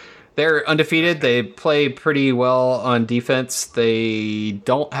so. They're undefeated. They play pretty well on defense. They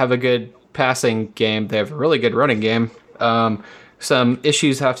don't have a good passing game. They have a really good running game. Some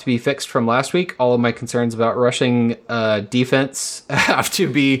issues have to be fixed from last week. All of my concerns about rushing defense have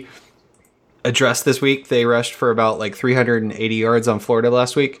to be addressed this week. They rushed for about like 380 yards on Florida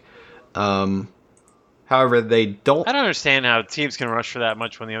last week. However, they don't... I don't understand how teams can rush for that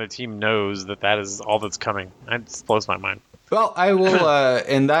much when the other team knows that is all that's coming. It just blows my mind. Well, I will...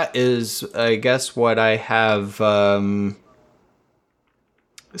 and that is, I guess, what I have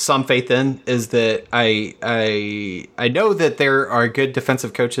some faith in, is that I know that there are good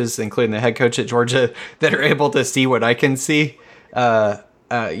defensive coaches, including the head coach at Georgia, that are able to see what I can see. I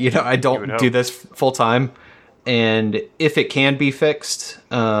don't do this full time. And if it can be fixed,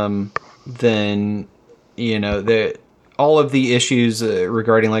 then... all of the issues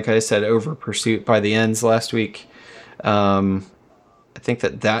regarding, like I said, over pursuit by the ends last week. I think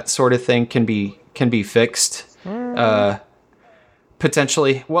that sort of thing can be fixed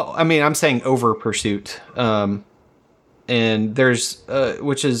potentially. Well, I mean, I'm saying over pursuit, and there's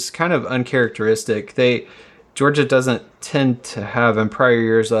which is kind of uncharacteristic. Georgia doesn't tend to have in prior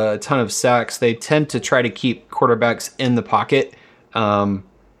years a ton of sacks. They tend to try to keep quarterbacks in the pocket.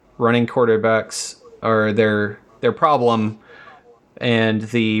 Running quarterbacks are their problem, and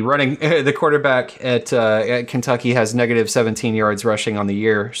the quarterback at Kentucky has negative 17 yards rushing on the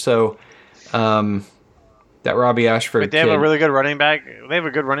year. So that Robbie Ashford. But they have a really good running back. They have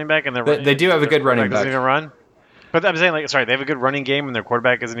a good running back, and they do have a good running back. Doesn't even run. But I'm saying, they have a good running game, and their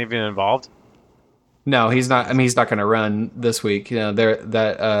quarterback isn't even involved. No, he's not. I mean, he's not going to run this week. I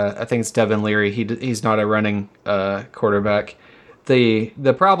think it's Devin Leary. He's not a running quarterback.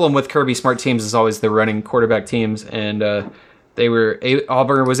 The problem with Kirby Smart teams is always the running quarterback teams, and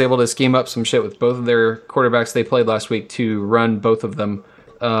Auburn was able to scheme up some shit with both of their quarterbacks they played last week to run both of them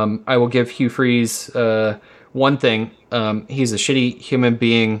I will give Hugh Freeze one thing. He's a shitty human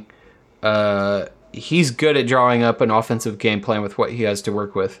being. He's good at drawing up an offensive game plan with what he has to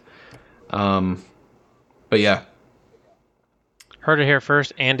work with. But yeah. Heard it here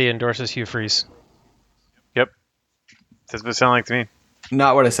first. Andy endorses Hugh Freeze. Yep. That's what it sounded like to me.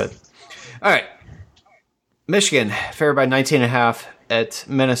 Not what I said. All right. Michigan, favored by 19.5 at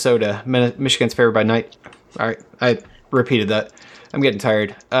Minnesota. Michigan's favored by 9. All right. I repeated that. I'm getting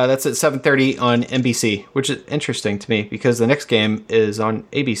tired. That's at 7:30 on NBC, which is interesting to me because the next game is on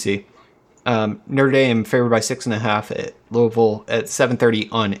ABC. Notre Dame favored by 6.5 at Louisville at 7:30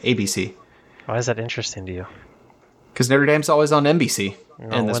 on ABC. Why is that interesting to you? Because Notre Dame's always on NBC. No,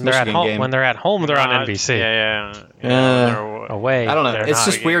 and this when they're Michigan at home, game. when they're at home, they're on NBC. Yeah. Away, I don't know. It's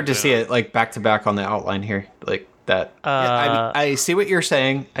just weird to games, see it like back to back on the outline here, like that. I see what you're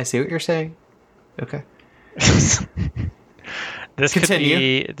saying. Okay. This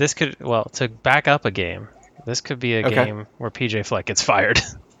Continue. to back up a game. This could be a game where PJ Fleck gets fired.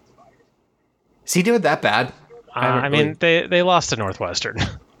 Is he doing that bad? I mean, they lost to Northwestern.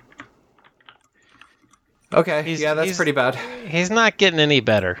 Okay, that's pretty bad. He's not getting any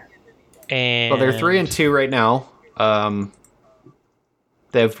better. And Well, they're 3-2 right now.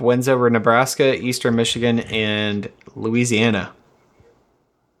 They have wins over Nebraska, Eastern Michigan, and Louisiana.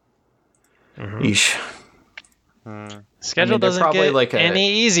 Eesh. Schedule doesn't get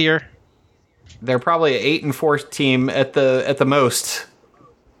any easier. They're probably an 8-4 team at the most,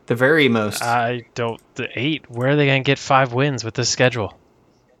 the very most. The 8. Where are they going to get 5 wins with this schedule?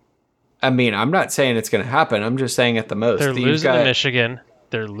 I mean, I'm not saying it's going to happen. I'm just saying at the most. They're losing to Michigan.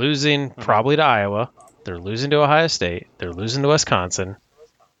 They're losing probably to Iowa. They're losing to Ohio State. They're losing to Wisconsin.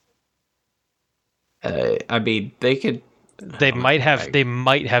 I mean, they could. They might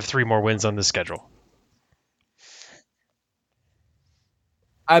have 3 more wins on the schedule.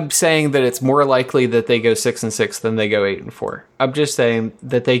 I'm saying that it's more likely that they go 6-6 than they go 8-4. I'm just saying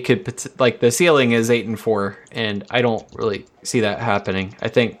that they could, the ceiling is 8-4, and I don't really see that happening. I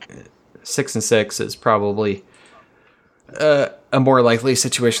think 6-6 is probably a more likely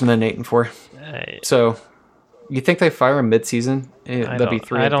situation than 8-4. So, you think they fire him mid-season? That'd be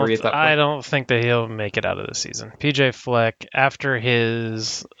 3-3 at that point. I don't think that he'll make it out of the season. PJ Fleck, after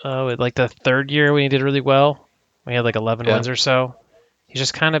his the third year when he did really well, we had 11 wins or so. He's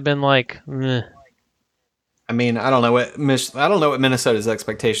just kind of been meh. I mean, I don't know what Minnesota's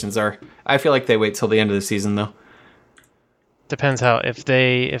expectations are. I feel like they wait till the end of the season, though. Depends how if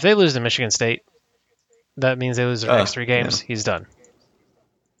they lose to Michigan State, that means they lose their next 3 games. Yeah. He's done.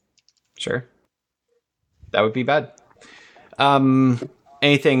 Sure, that would be bad.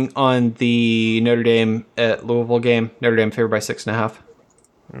 Anything on the Notre Dame at Louisville game? Notre Dame favored by 6.5.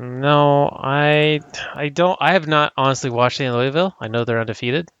 No, I don't. I have not honestly watched any of Louisville. I know they're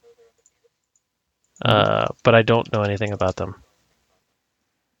undefeated, but I don't know anything about them.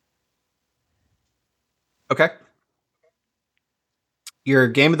 Okay. Your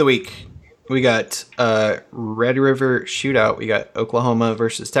game of the week. We got Red River Shootout. We got Oklahoma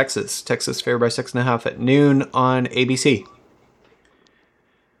versus Texas. Texas favored by 6.5 at noon on ABC.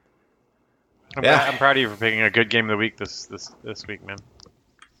 I'm proud of you for picking a good game of the week this week, man.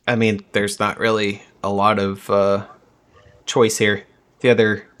 I mean, there's not really a lot of choice here. The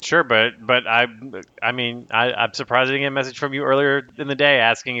other sure, but I'm surprised I didn't get a message from you earlier in the day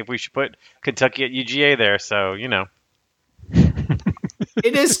asking if we should put Kentucky at UGA there. So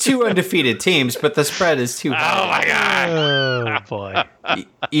it is 2 undefeated teams, but the spread is too high. Oh my god! Oh boy!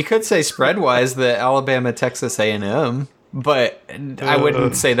 You could say spread wise the Alabama Texas A&M, but I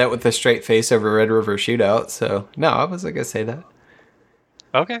wouldn't say that with a straight face over Red River Shootout. So no, I wasn't gonna say that.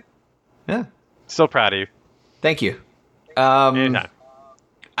 Okay. Yeah. Still proud of you. Thank you. Anytime.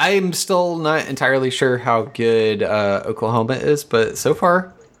 I'm still not entirely sure how good Oklahoma is, but so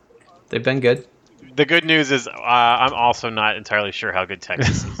far they've been good. The good news is I'm also not entirely sure how good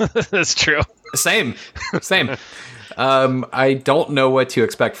Texas is. That's true. Same. I don't know what to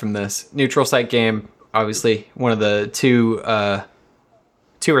expect from this. Neutral site game, obviously, one of the 2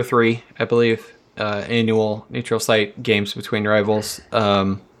 or 3, I believe, annual neutral site games between rivals.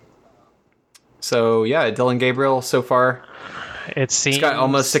 So, yeah, Dylan Gabriel so far. He's got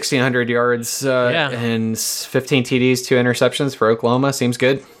almost 1,600 yards and 15 TDs, 2 interceptions for Oklahoma. Seems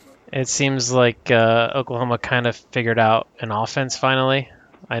good. It seems like Oklahoma kind of figured out an offense finally.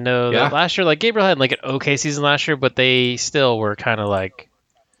 I know that last year, Gabriel had an okay season last year, but they still were kind of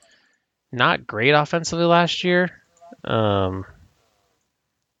not great offensively last year.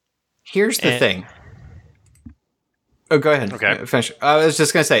 Here's the thing. Oh, go ahead. Okay. Finish. I was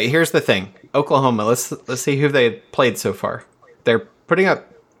just gonna say, here's the thing. Oklahoma. Let's see who they played so far. They're putting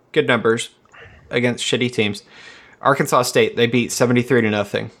up good numbers against shitty teams. Arkansas State, they beat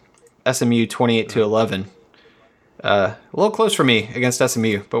 73-0. SMU 28-11. A little close for me against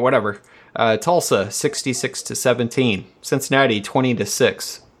SMU, but whatever. Tulsa 66-17. Cincinnati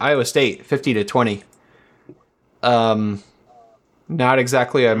 20-6. Iowa State 50-20. Not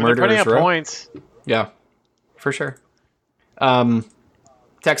exactly a murderer's row. Points. Yeah, for sure.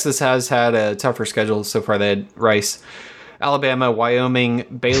 Texas has had a tougher schedule so far. They had Rice, Alabama, Wyoming,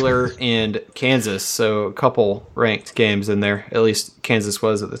 Baylor, and Kansas. So a couple ranked games in there. At least Kansas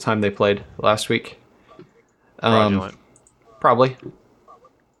was at the time they played last week. Fraudulent. Probably.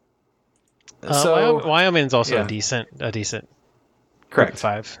 So Wyoming's also a decent correct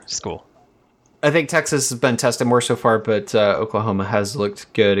 5 school. I think Texas has been tested more so far, but Oklahoma has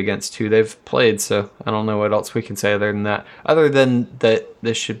looked good against who they've played. So I don't know what else we can say other than that. Other than that,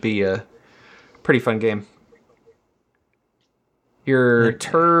 this should be a pretty fun game. Your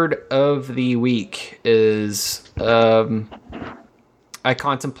turd of the week is I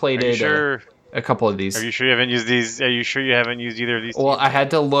contemplated a couple of these. Are you sure you haven't used these? Are you sure you haven't used either of these? Well, I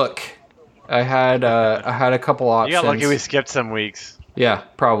had to look. I had a couple options. You got lucky we skipped some weeks. Yeah,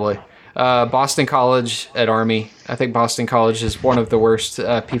 probably. Boston College at Army. I think Boston College is one of the worst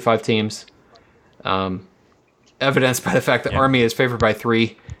P5 teams. Evidenced by the fact that Army is favored by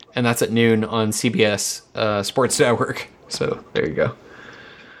 3, and that's at noon on CBS Sports Network. So there you go.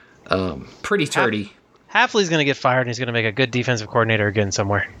 Pretty turdy. Hafley's going to get fired, and he's going to make a good defensive coordinator again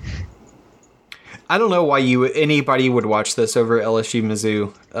somewhere. I don't know why anybody would watch this over LSU,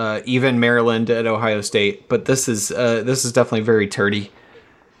 Mizzou, even Maryland at Ohio State, but this is definitely very turdy.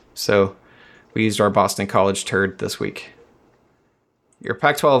 So we used our Boston College turd this week. Your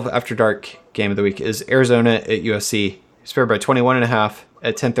Pac-12 After Dark game of the week is Arizona at USC. It's favored by 21.5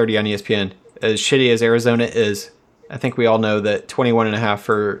 at 10:30 on ESPN. As shitty as Arizona is, I think we all know that 21.5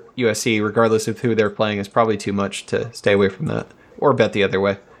 for USC, regardless of who they're playing, is probably too much to stay away from that or bet the other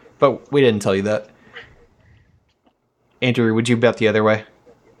way. But we didn't tell you that. Andrew, would you bet the other way?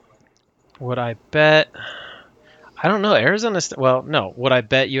 Would I bet? I don't know. No. Would I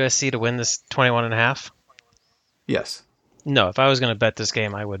bet USC to win this 21.5? Yes. No. If I was going to bet this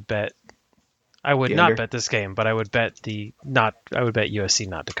game, I would not bet this game, but I would bet USC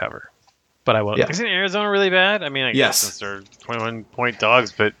not to cover. But I won't. Yeah. Isn't Arizona really bad? I mean, I guess since they're 21-point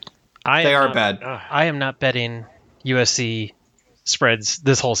dogs, but they are bad. I am not betting USC spreads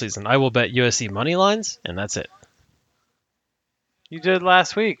this whole season. I will bet USC money lines, and that's it. You did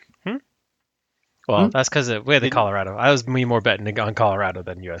last week. Well, that's because we had the Colorado. I was more betting on Colorado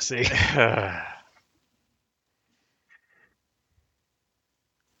than USC.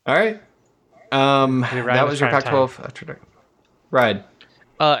 All right. That was your Pac-12 After Dark. Ride.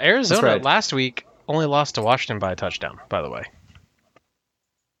 Arizona last week only lost to Washington by a touchdown, by the way.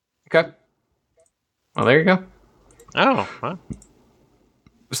 Okay. Well, there you go. Oh, wow.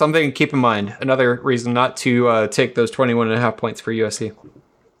 Something to keep in mind. Another reason not to take those 21.5 points for USC.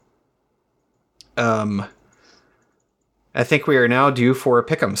 I think we are now due for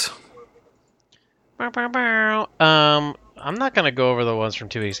pick'ems. I'm not going to go over the ones from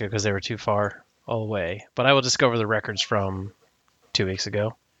 2 weeks ago because they were too far away, but I will just go over the records from 2 weeks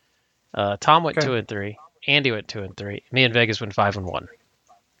ago. Tom went 2-3. Andy went 2-3. Me and Vegas went 5-1.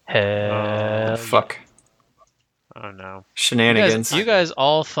 Hell, fuck. Oh no. Shenanigans. You guys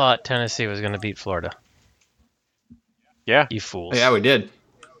all thought Tennessee was going to beat Florida. Yeah. You fools. Yeah, we did.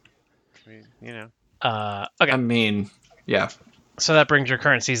 Okay. I mean, yeah. So that brings your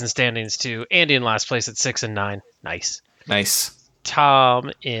current season standings to Andy in last place at 6-9. Nice.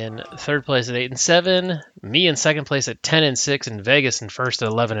 Tom in third place at 8-7. Me in second place at 10-6, and Vegas in first at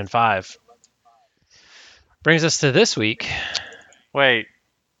 11-5. Brings us to this week. Wait.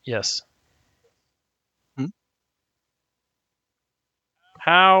 Yes.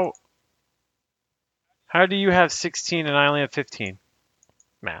 How do you have 16 and I only have 15?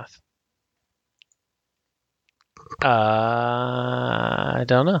 Math. I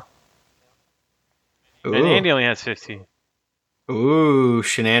don't know. Ooh. And Andy only has 15. Ooh,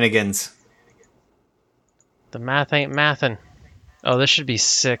 shenanigans. The math ain't mathin'. Oh, this should be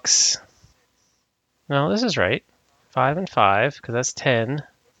 6. No, this is right. 5-5, because that's 10.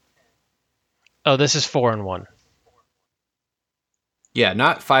 Oh, this is 4-1. Yeah,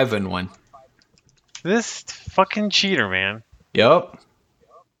 not 5-1. This fucking cheater, man. Yup.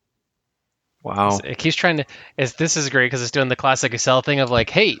 Wow. It keeps trying to... This is great because it's doing the classic Excel thing of like,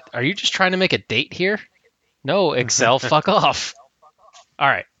 hey, are you just trying to make a date here? No, Excel, fuck off. All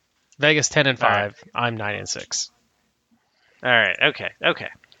right. Vegas 10-5. Right. I'm 9-6. All right. Okay. All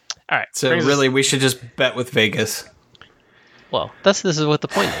right. So really, we should just bet with Vegas. Well, this is what the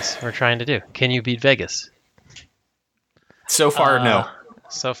point is. We're trying to do. Can you beat Vegas? So far, no.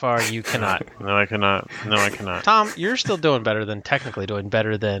 So far, you cannot. No, I cannot. Tom, you're still doing better than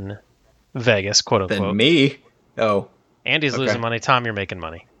Vegas, quote unquote. Than me? Oh. Andy's losing money. Tom, you're making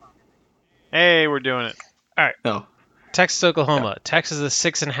money. Hey, we're doing it. All right. Oh. Texas, Oklahoma. Texas is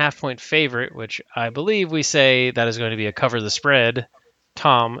a 6.5-point favorite, which I believe we say that is going to be a cover the spread.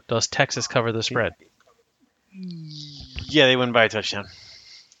 Tom, does Texas cover the spread? Yeah, they win by a touchdown.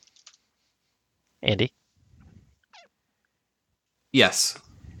 Andy? Yes.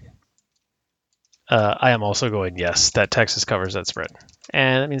 I am also going yes, that Texas covers that spread.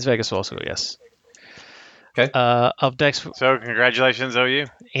 And that means Vegas will also go yes. Okay. Up next. So, congratulations, OU.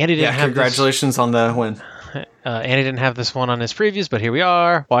 Andy didn't have congratulations on the win. Andy didn't have this one on his previews, but here we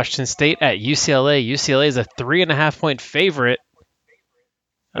are. Washington State at UCLA. UCLA is a 3.5-point favorite.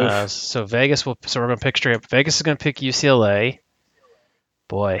 So Vegas will. So we're going to pick straight up. Vegas is going to pick UCLA.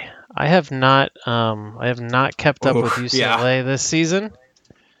 Boy, I have not kept up with UCLA this season.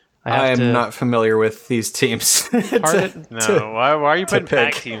 I am not familiar with these teams. Why are you putting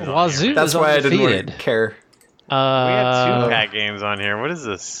pack teams on Wazoo here? That's why I didn't really care. We had 2 pack games on here. What is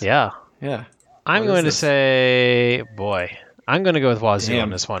this? Yeah. I'm going to say, I'm going to go with Wazoo on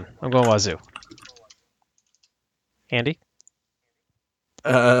this one. I'm going Wazoo. Andy?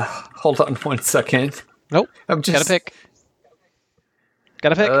 Hold on 1 second. Nope. I'm just...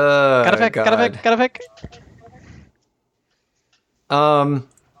 Gotta pick. Gotta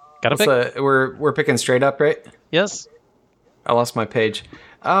pick. We're picking straight up, right? Yes. I lost my page.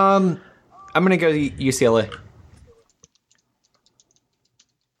 I'm gonna go UCLA.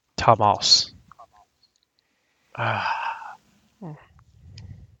 Thomas.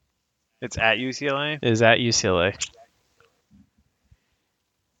 It's at UCLA? Is at UCLA.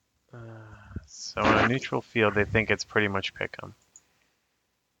 So on a neutral field, they think it's pretty much pick 'em.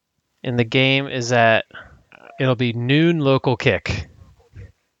 And the game is it'll be noon local kick.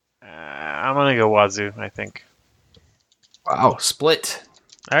 I'm going to go Wazoo, I think. Wow, split.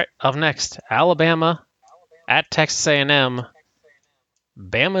 All right, up next, Alabama at Texas A&M.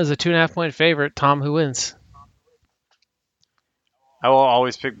 Bama is a 2.5-point favorite. Tom, who wins? I will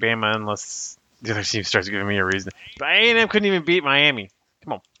always pick Bama unless the other team starts giving me a reason. But A&M couldn't even beat Miami.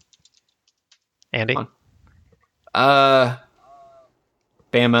 Come on. Andy?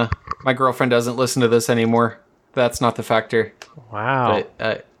 Bama. My girlfriend doesn't listen to this anymore. That's not the factor. Wow.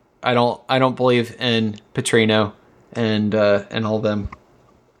 But I don't believe in Petrino and all them.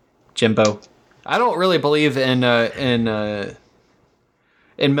 Jimbo. I don't really believe in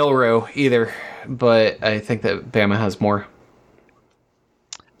Milrow either, but I think that Bama has more.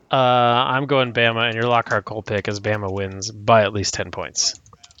 I'm going Bama, and your Lockhart Cole pick is Bama wins by at least 10 points.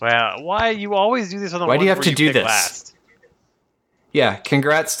 Well, why you always do this on the Why do you have where to do this? Last? Yeah,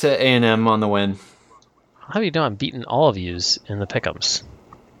 congrats to A&M on the win. How do you know I'm beating all of yous in the pick'ems?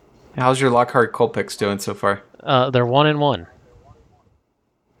 How's your Lockhart Cole picks doing so far? They're 1-1.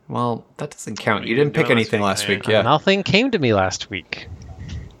 Well, that doesn't count. You didn't pick anything last week. Yeah. Nothing came to me last week.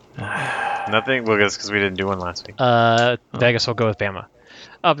 Nothing? Well, that's because we didn't do one last week. Vegas will go with Bama.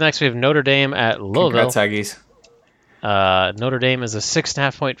 Up next, we have Notre Dame at Louisville. Congrats, Aggies. Notre Dame is a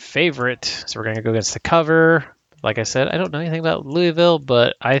 6.5-point favorite, so we're going to go against the cover. Like I said, I don't know anything about Louisville,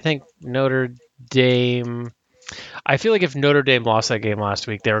 but I think Notre Dame... I feel like if Notre Dame lost that game last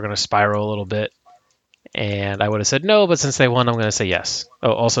week, they were going to spiral a little bit. And I would have said no, but since they won, I'm going to say yes.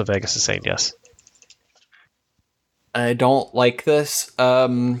 Oh, also Vegas is saying yes. I don't like this.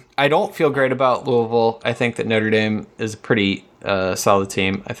 I don't feel great about Louisville. I think that Notre Dame is a pretty solid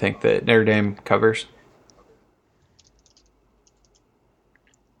team. I think that Notre Dame covers.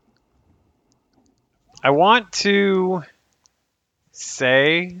 I want to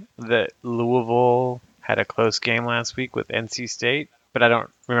say that Louisville had a close game last week with NC State, but I don't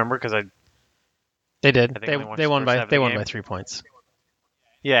remember because They did. They won by 3 points.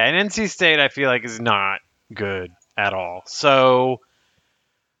 Yeah, and NC State I feel like is not good at all. So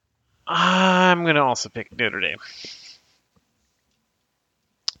I'm going to also pick Notre Dame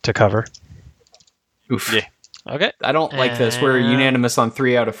to cover. Oof. Yeah. Okay. I don't like this. We're unanimous on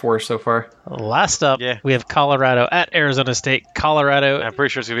 3 out of 4 so far. Last up, we have Colorado at Arizona State. Colorado. I'm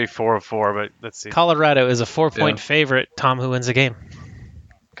pretty sure it's going to be 4 of 4, but let's see. Colorado is a 4-point favorite. Tom, who wins the game?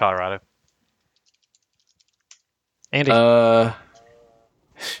 Colorado. Andy.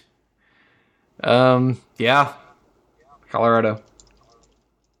 Yeah. Colorado.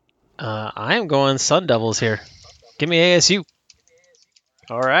 I am going Sun Devils here. Give me ASU.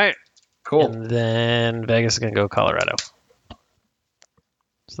 All right. Cool. And then Vegas is going to go Colorado.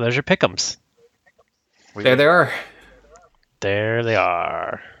 So there's your pick'ems. There they are. There they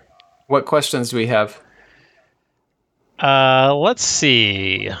are. What questions do we have? Let's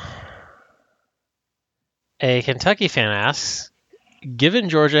see. A Kentucky fan asks, given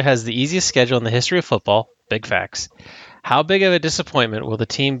Georgia has the easiest schedule in the history of football, big facts, how big of a disappointment will the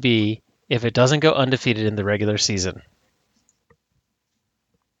team be if it doesn't go undefeated in the regular season?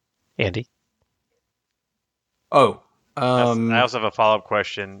 Andy? I also have a follow-up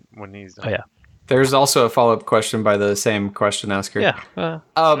question when he's done. Oh, yeah. There's also a follow-up question by the same question asker. Yeah.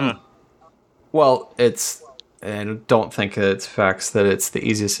 Well, I don't think it's facts that it's the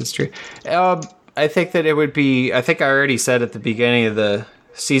easiest history. I think that it would be, I think I already said at the beginning of the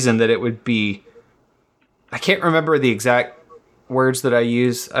season that it would be, I can't remember the exact words that I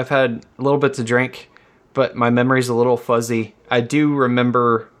use. I've had a little bit to drink, but my memory's a little fuzzy. I do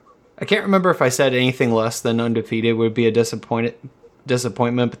remember, I can't remember if I said anything less than undefeated would be a disappointment,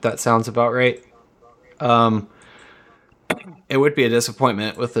 but that sounds about right. It would be a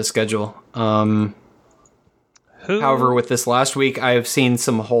disappointment with the schedule. However, with this last week, I have seen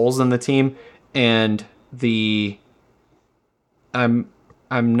some holes in the team, and I'm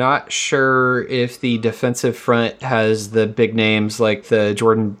not sure if the defensive front has the big names like the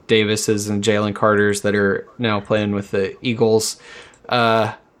Jordan Davises and Jalen Carters that are now playing with the Eagles.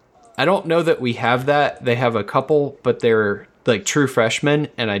 I don't know that we have that. They have a couple, but they're like true freshmen,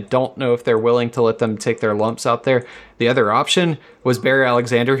 and I don't know if they're willing to let them take their lumps out there. The other option was Barry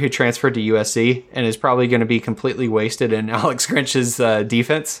Alexander, who transferred to USC and is probably going to be completely wasted in Alex Grinch's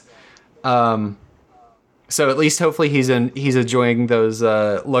defense. So at least hopefully he's enjoying those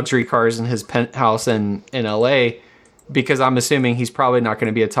luxury cars in his penthouse in LA, because I'm assuming he's probably not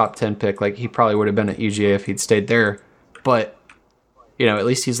going to be a top 10 pick. Like he probably would have been at UGA if he'd stayed there. But at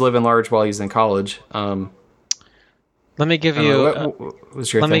least he's living large while he's in college. Let me give you. What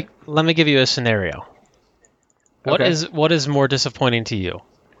was your thing? Let me give you a scenario. What is more disappointing to you?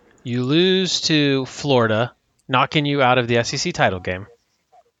 You lose to Florida, knocking you out of the SEC title game.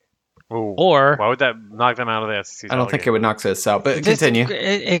 Ooh, or why would that knock them out of the SEC? I don't think it would knock us out, but continue.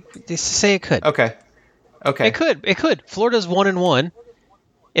 Say it could. Okay. It could. Florida's 1-1.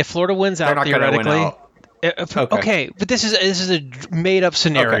 If Florida wins out theoretically. Okay, but this is a made up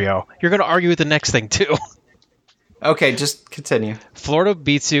scenario. Okay. You're going to argue with the next thing too. Okay, just continue. Florida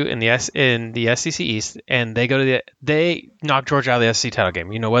beats you in the SEC East, and they knock Georgia out of the SEC title game.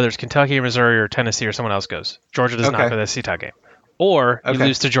 Whether it's Kentucky or Missouri or Tennessee or someone else goes. Georgia does not go to the SEC title game. Or you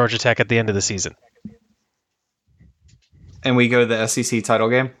lose to Georgia Tech at the end of the season. And we go to the SEC title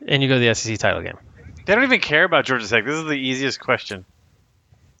game? And you go to the SEC title game. They don't even care about Georgia Tech. This is the easiest question.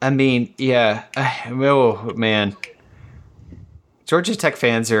 I mean, yeah. Oh, man. Georgia Tech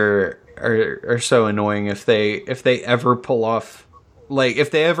fans are so annoying if they ever pull off, like,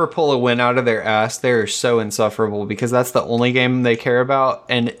 if they ever pull a win out of their ass, they're so insufferable because that's the only game they care about.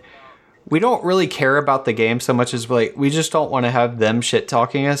 And we don't really care about the game so much as we just don't want to have them shit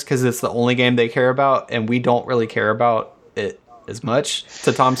talking us because it's the only game they care about, and we don't really care about it as much,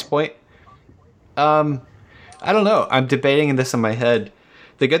 to Tom's point. I don't know. I'm debating this in my head.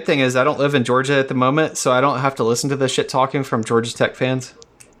 The good thing is I don't live in Georgia at the moment, so I don't have to listen to the shit talking from Georgia Tech fans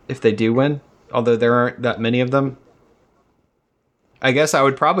if they do win, although there aren't that many of them. I guess I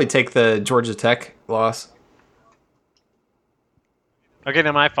would probably take the Georgia Tech loss. Okay,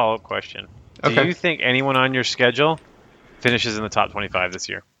 now my follow-up question. Do you think anyone on your schedule finishes in the top 25 this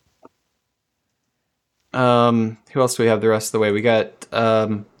year? Who else do we have the rest of the way? We got, I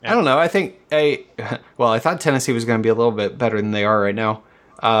don't know. I think, I thought Tennessee was going to be a little bit better than they are right now.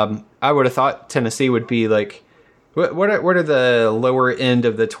 I would have thought Tennessee would be like, what are the lower end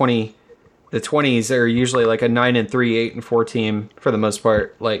of the 20? The 20s are usually like a 9-3, 8-4 team for the most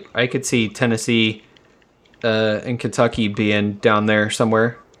part. Like I could see Tennessee and Kentucky being down there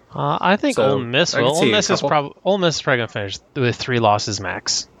somewhere. I think Ole Miss will. Ole Miss is probably going to finish with 3 losses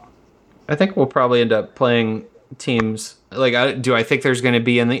max. I think we'll probably end up playing teams like. Do I think there's going to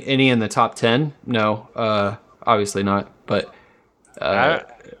be any in the top 10? No, obviously not. But I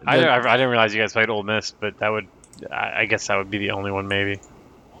didn't realize you guys played Ole Miss, but I guess that would be the only one maybe.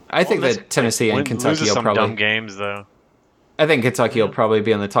 I think that Tennessee and Kentucky will probably dumb games though. I think Kentucky will probably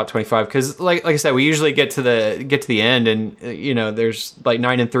be in the top 25 because, like I said, we usually get to the end, and there's like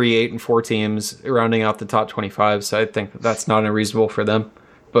 9-3, 8-4 teams rounding out the top 25. So I think that's not unreasonable for them.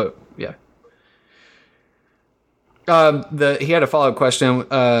 But yeah, he had a follow-up question.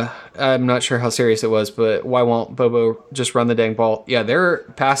 I'm not sure how serious it was, but why won't Bobo just run the dang ball? Yeah, they're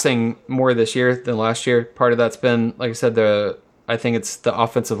passing more this year than last year. Part of that's been, like I said, I think it's the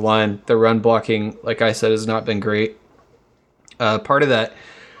offensive line. The run blocking, like I said, has not been great. Part of that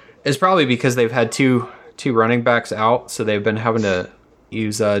is probably because they've had two two running backs out, so they've been having to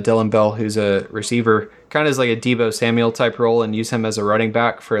use Dylan Bell, who's a receiver, kind of as like a Deebo Samuel type role, and use him as a running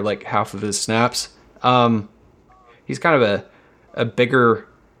back for like half of his snaps. He's kind of a bigger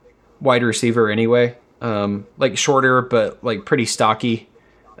wide receiver anyway, like shorter but like pretty stocky.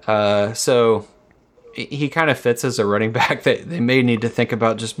 So he kind of fits as a running back that they may need to think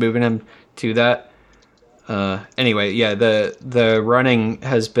about just moving him to that. Anyway, yeah, the running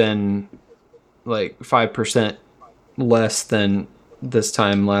has been like 5% less than this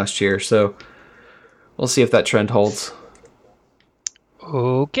time last year, so we'll see if that trend holds.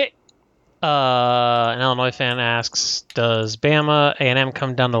 Okay. An Illinois fan asks, does Bama A&M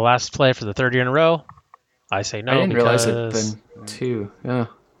come down to last play for the third year in a row? I say no. I didn't realize it'd been two. Yeah.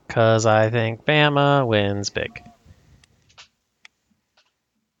 Because I think Bama wins big.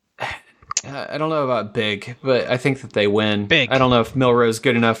 I don't know about big, but I think that they win. Big. I don't know if Milrow's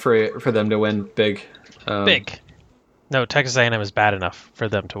good enough for them to win big. Big. No, Texas A&M is bad enough for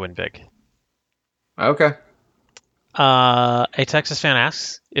them to win big. Okay. A Texas fan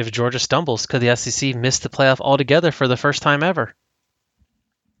asks, if Georgia stumbles, could the SEC miss the playoff altogether for the first time ever?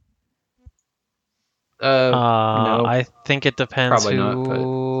 No. I think it depends. Probably who... not,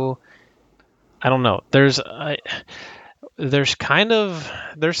 but... I don't know. There's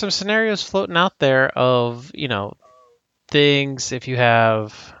some scenarios floating out there of, things if you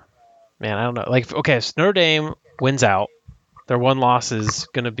have, I don't know. Like, okay, if Notre Dame wins out, their one loss is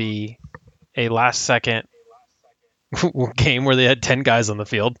going to be a last second game where they had 10 guys on the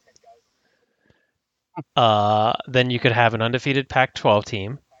field. Then you could have an undefeated Pac-12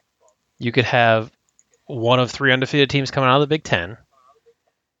 team. You could have one of three undefeated teams coming out of the Big Ten.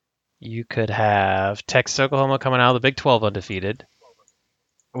 You could have Texas, Oklahoma coming out of the Big 12 undefeated.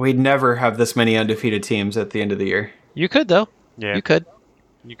 We'd never have this many undefeated teams at the end of the year. You could, though. Yeah. You could.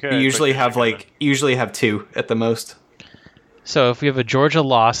 You could. You usually have two at the most. So if we have a Georgia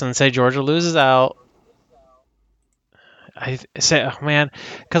loss and say Georgia loses out, I say, oh man,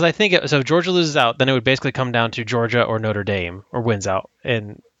 because I think so if Georgia loses out, then it would basically come down to Georgia or Notre Dame, or wins out,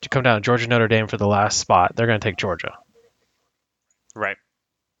 and to come down to Georgia, Notre Dame for the last spot, they're going to take Georgia. Right.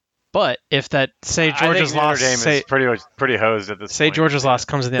 But if that, say Georgia's loss, is pretty hosed at this say point. Georgia's loss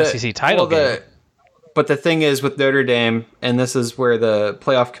comes in the SEC title game. But the thing is with Notre Dame, and this is where the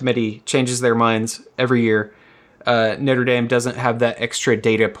playoff committee changes their minds every year, Notre Dame doesn't have that extra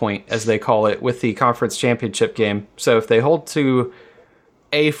data point, as they call it, with the conference championship game. So if they hold to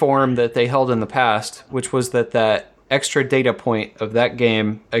a form that they held in the past, which was that extra data point of that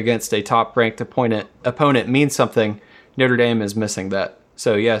game against a top-ranked opponent means something, Notre Dame is missing that.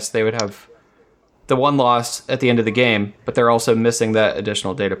 So yes, they would have the one loss at the end of the game, but they're also missing that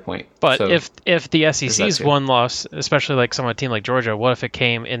additional data point. But so, if the SEC's one loss, especially like a team like Georgia, what if it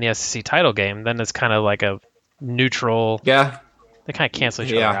came in the SEC title game? Then it's kind of like a neutral. Yeah. They kind of cancel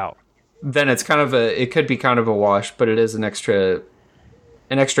each other out. Then it's it could be kind of a wash, but it is an extra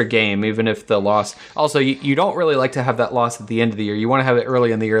game, even if the loss. Also, you don't really like to have that loss at the end of the year. You want to have it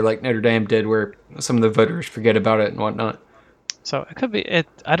early in the year, like Notre Dame did, where some of the voters forget about it and whatnot. So it could be.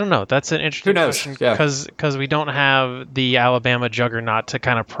 I don't know. That's an interesting question because we don't have the Alabama juggernaut to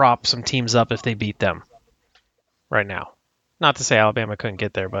kind of prop some teams up if they beat them right now. Not to say Alabama couldn't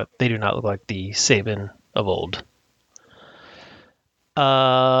get there, but they do not look like the Saban of old.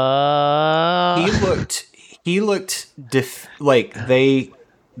 He looked like they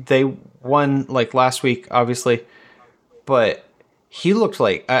won like last week, obviously, but he looked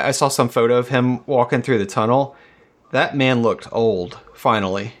like I saw some photo of him walking through the tunnel. That man looked old,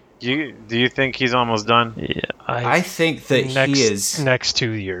 finally. Do you think he's almost done? Yeah, I think that he is. Next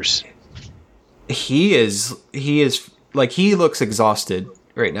 2 years. He is like, he looks exhausted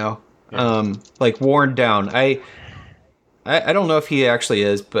right now. Yeah. Like worn down. I don't know if he actually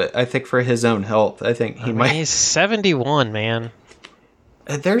is, but I think for his own health, I think he might. He's 71, man.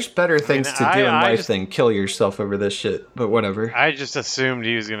 There's better things to do in life than kill yourself over this shit, but whatever. I just assumed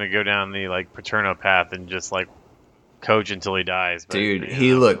he was going to go down the like Paterno path and just like coach until he dies. But, dude,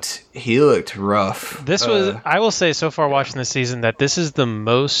 he looked rough. This was, I will say, so far watching this season, that this is the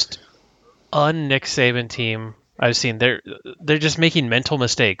most un-Nick Saban team I've seen. They're just making mental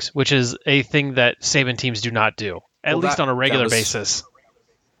mistakes, which is a thing that Saban teams do not do, at least on a regular basis.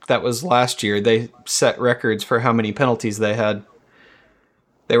 That was last year. They set records for how many penalties they had.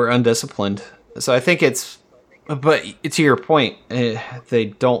 They were undisciplined. So I think but to your point,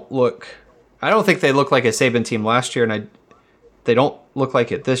 they don't look... I don't think they look like a Saban team last year, and they don't look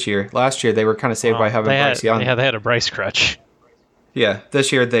like it this year. Last year, they were kind of saved by having Bryce Young. Yeah, they had a Bryce crutch. Yeah,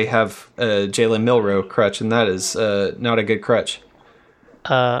 this year they have a Jalen Milroe crutch, and that is not a good crutch.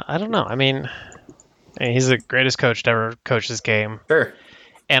 I don't know. I mean, And he's the greatest coach to ever coach this game. Sure.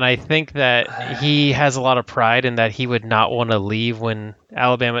 And I think that he has a lot of pride in that he would not want to leave when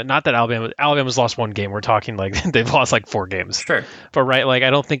Alabama. Not that Alabama's lost one game. We're talking like they've lost like 4 games. Sure. But right, like I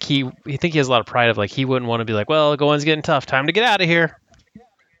don't think he has a lot of pride of like he wouldn't want to be like, well, going's getting tough. Time to get out of here.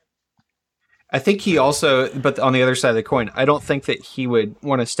 I think he also, but on the other side of the coin, I don't think that he would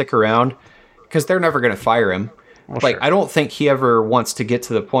want to stick around because they're never going to fire him. Well, like sure. I don't think he ever wants to get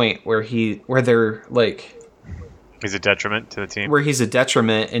to the point where they're like. He's a detriment to the team. Where he's a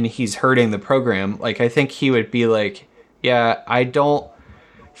detriment and he's hurting the program. Like, I think he would be like, yeah,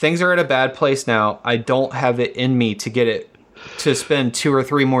 things are at a bad place now. I don't have it in me to spend 2 or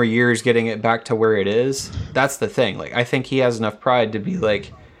 3 more years getting it back to where it is. That's the thing. Like, I think he has enough pride to be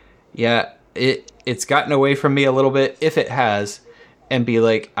like, yeah, it's gotten away from me a little bit, if it has, and be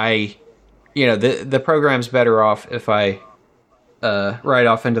like, the program's better off if I ride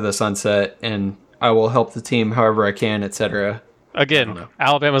off into the sunset and I will help the team however I can, etc. Again,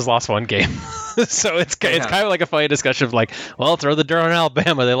 Alabama's lost 1 game. So it's kind of like a funny discussion of like, well, throw the dirt on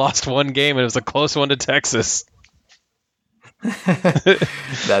Alabama. They lost 1 game and it was a close one to Texas.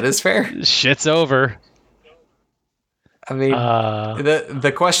 That is fair. Shit's over. I mean,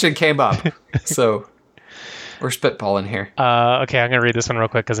 the question came up, so we're spitballing here. Okay, I'm going to read this one real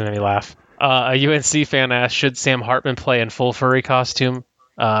quick because it made me laugh. A UNC fan asked, should Sam Hartman play in full furry costume?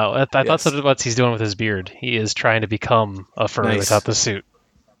 I thought that's what he's doing with his beard. He is trying to become a furry without the suit.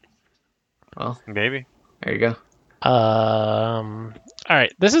 Well, maybe. There you go. All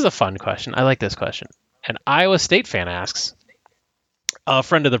right, this is a fun question. I like this question. An Iowa State fan asks, a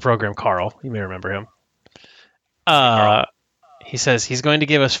friend of the program, Carl, you may remember him. He says he's going to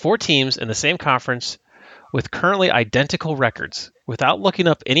give us 4 teams in the same conference with currently identical records without looking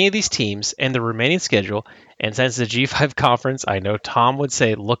up any of these teams and the remaining schedule. And since the G5 conference, I know Tom would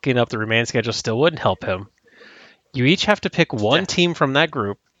say looking up the remaining schedule still wouldn't help him. You each have to pick one team from that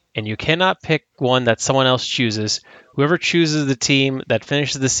group, and you cannot pick one that someone else chooses. Whoever chooses the team that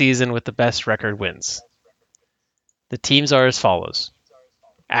finishes the season with the best record wins. The teams are as follows: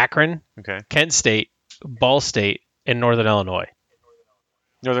 Akron, Kent State, Ball State, and Northern Illinois.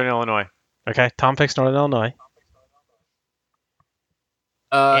 Northern Illinois. Okay, Tom picks Northern Illinois.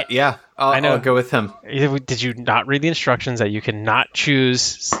 Yeah, I'll go with him. Did you not read the instructions that you cannot choose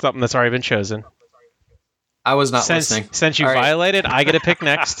something that's already been chosen? I was not listening. Since you violated, I get to pick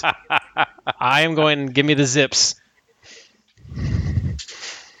next. I am going to give me the Zips.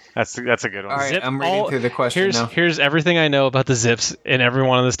 That's a good one. All right, I'm reading through the question now. Here's everything I know about the Zips and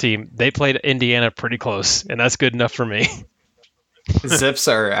everyone on this team. They played Indiana pretty close, and that's good enough for me. Zips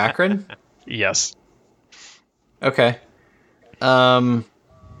are Akron? Yes. Okay. I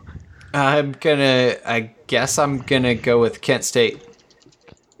guess I'm gonna go with Kent State.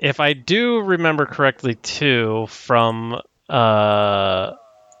 If I do remember correctly, too, from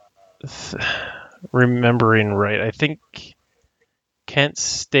remembering right, I think Kent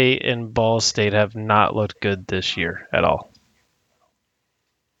State and Ball State have not looked good this year at all.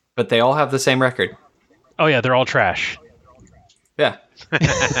 But they all have the same record. Oh yeah, they're all trash. Yeah.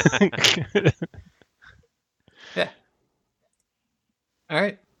 Yeah. All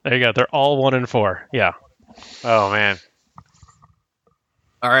right. There you go. They're all 1-4. Yeah. Oh man.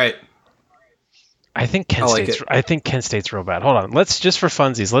 All right. I think Kent State's real bad. Hold on. Let's just for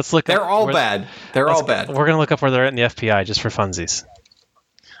funsies. Let's look. They're all bad. They're all bad. We're gonna look up where they're at in the FPI just for funsies.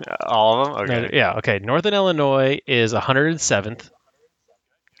 All of them. Okay. Yeah. Okay. Northern Illinois is 107th.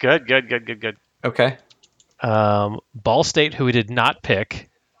 Good. Okay. Ball State, who we did not pick,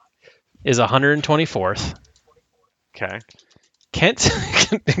 is 124th. Okay. Kent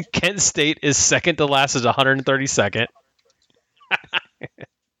State is second to last, is 132nd.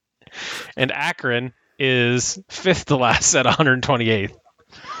 And Akron is fifth to last at 128th.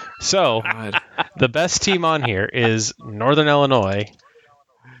 So the best team on here is Northern Illinois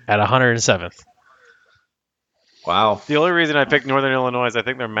at 107th. Wow. The only reason I picked Northern Illinois is I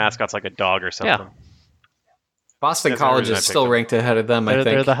think their mascot's like a dog or something. Yeah. Boston College is still ranked ahead of them, I think.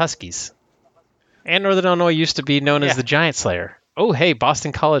 They're the Huskies. And Northern Illinois used to be known as the Giant Slayer. Oh, hey,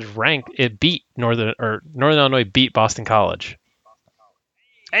 Boston College beat Northern Illinois beat Boston College.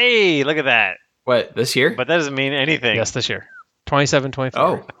 Hey, look at that. What, this year? But that doesn't mean anything. Yes, this year. 27-24.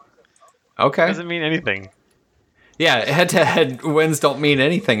 Oh. Okay. Doesn't mean anything. Yeah, head-to-head wins don't mean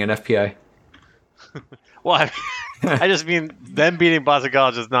anything in FPI. Well, I just mean them beating Boston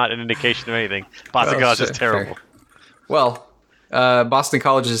College is not an indication of anything. Boston College is terrible. Fair. Well, Boston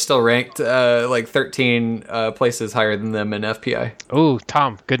College is still ranked like 13 places higher than them in FPI. Oh,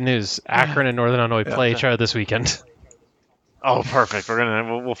 Tom, good news. Akron and Northern Illinois play each other this weekend. Oh, perfect.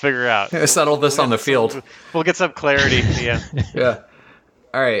 We'll figure out. Settle this on the field. We'll get some clarity. Yeah. Yeah.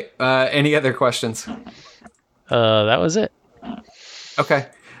 All right. Any other questions? That was it. Okay.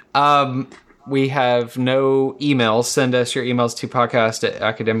 We have no emails. Send us your emails to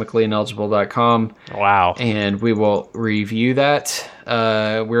podcast@academicallyineligible.com. Wow. And we will review that.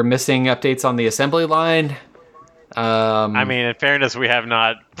 We're missing updates on the assembly line. I mean, in fairness, we have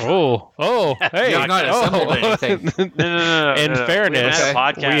not. Hey, we have not assembled anything. No. In fairness,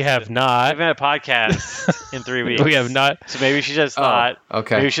 we have not. We've had a podcast in 3 weeks. We have not. So maybe she just thought.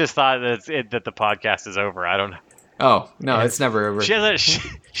 Okay. Maybe she just thought that the podcast is over. I don't know. Oh no, it's never over. She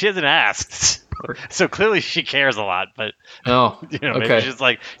hasn't asked. So clearly she cares a lot, but maybe she's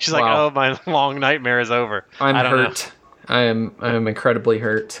like, oh, my long nightmare is over. I'm hurt. I am incredibly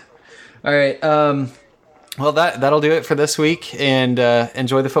hurt. All right. Well, that'll do it for this week, and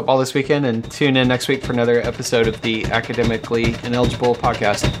enjoy the football this weekend, and tune in next week for another episode of the Academically Ineligible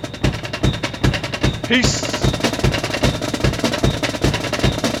podcast. Peace.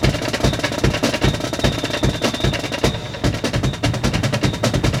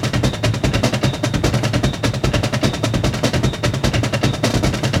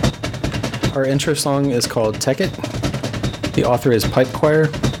 Our intro song is called Tech It. The author is Pipe Choir.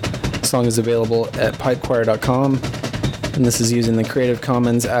 The song is available at pipechoir.com, and this is using the Creative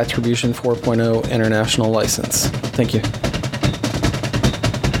Commons Attribution 4.0 International License. Thank you.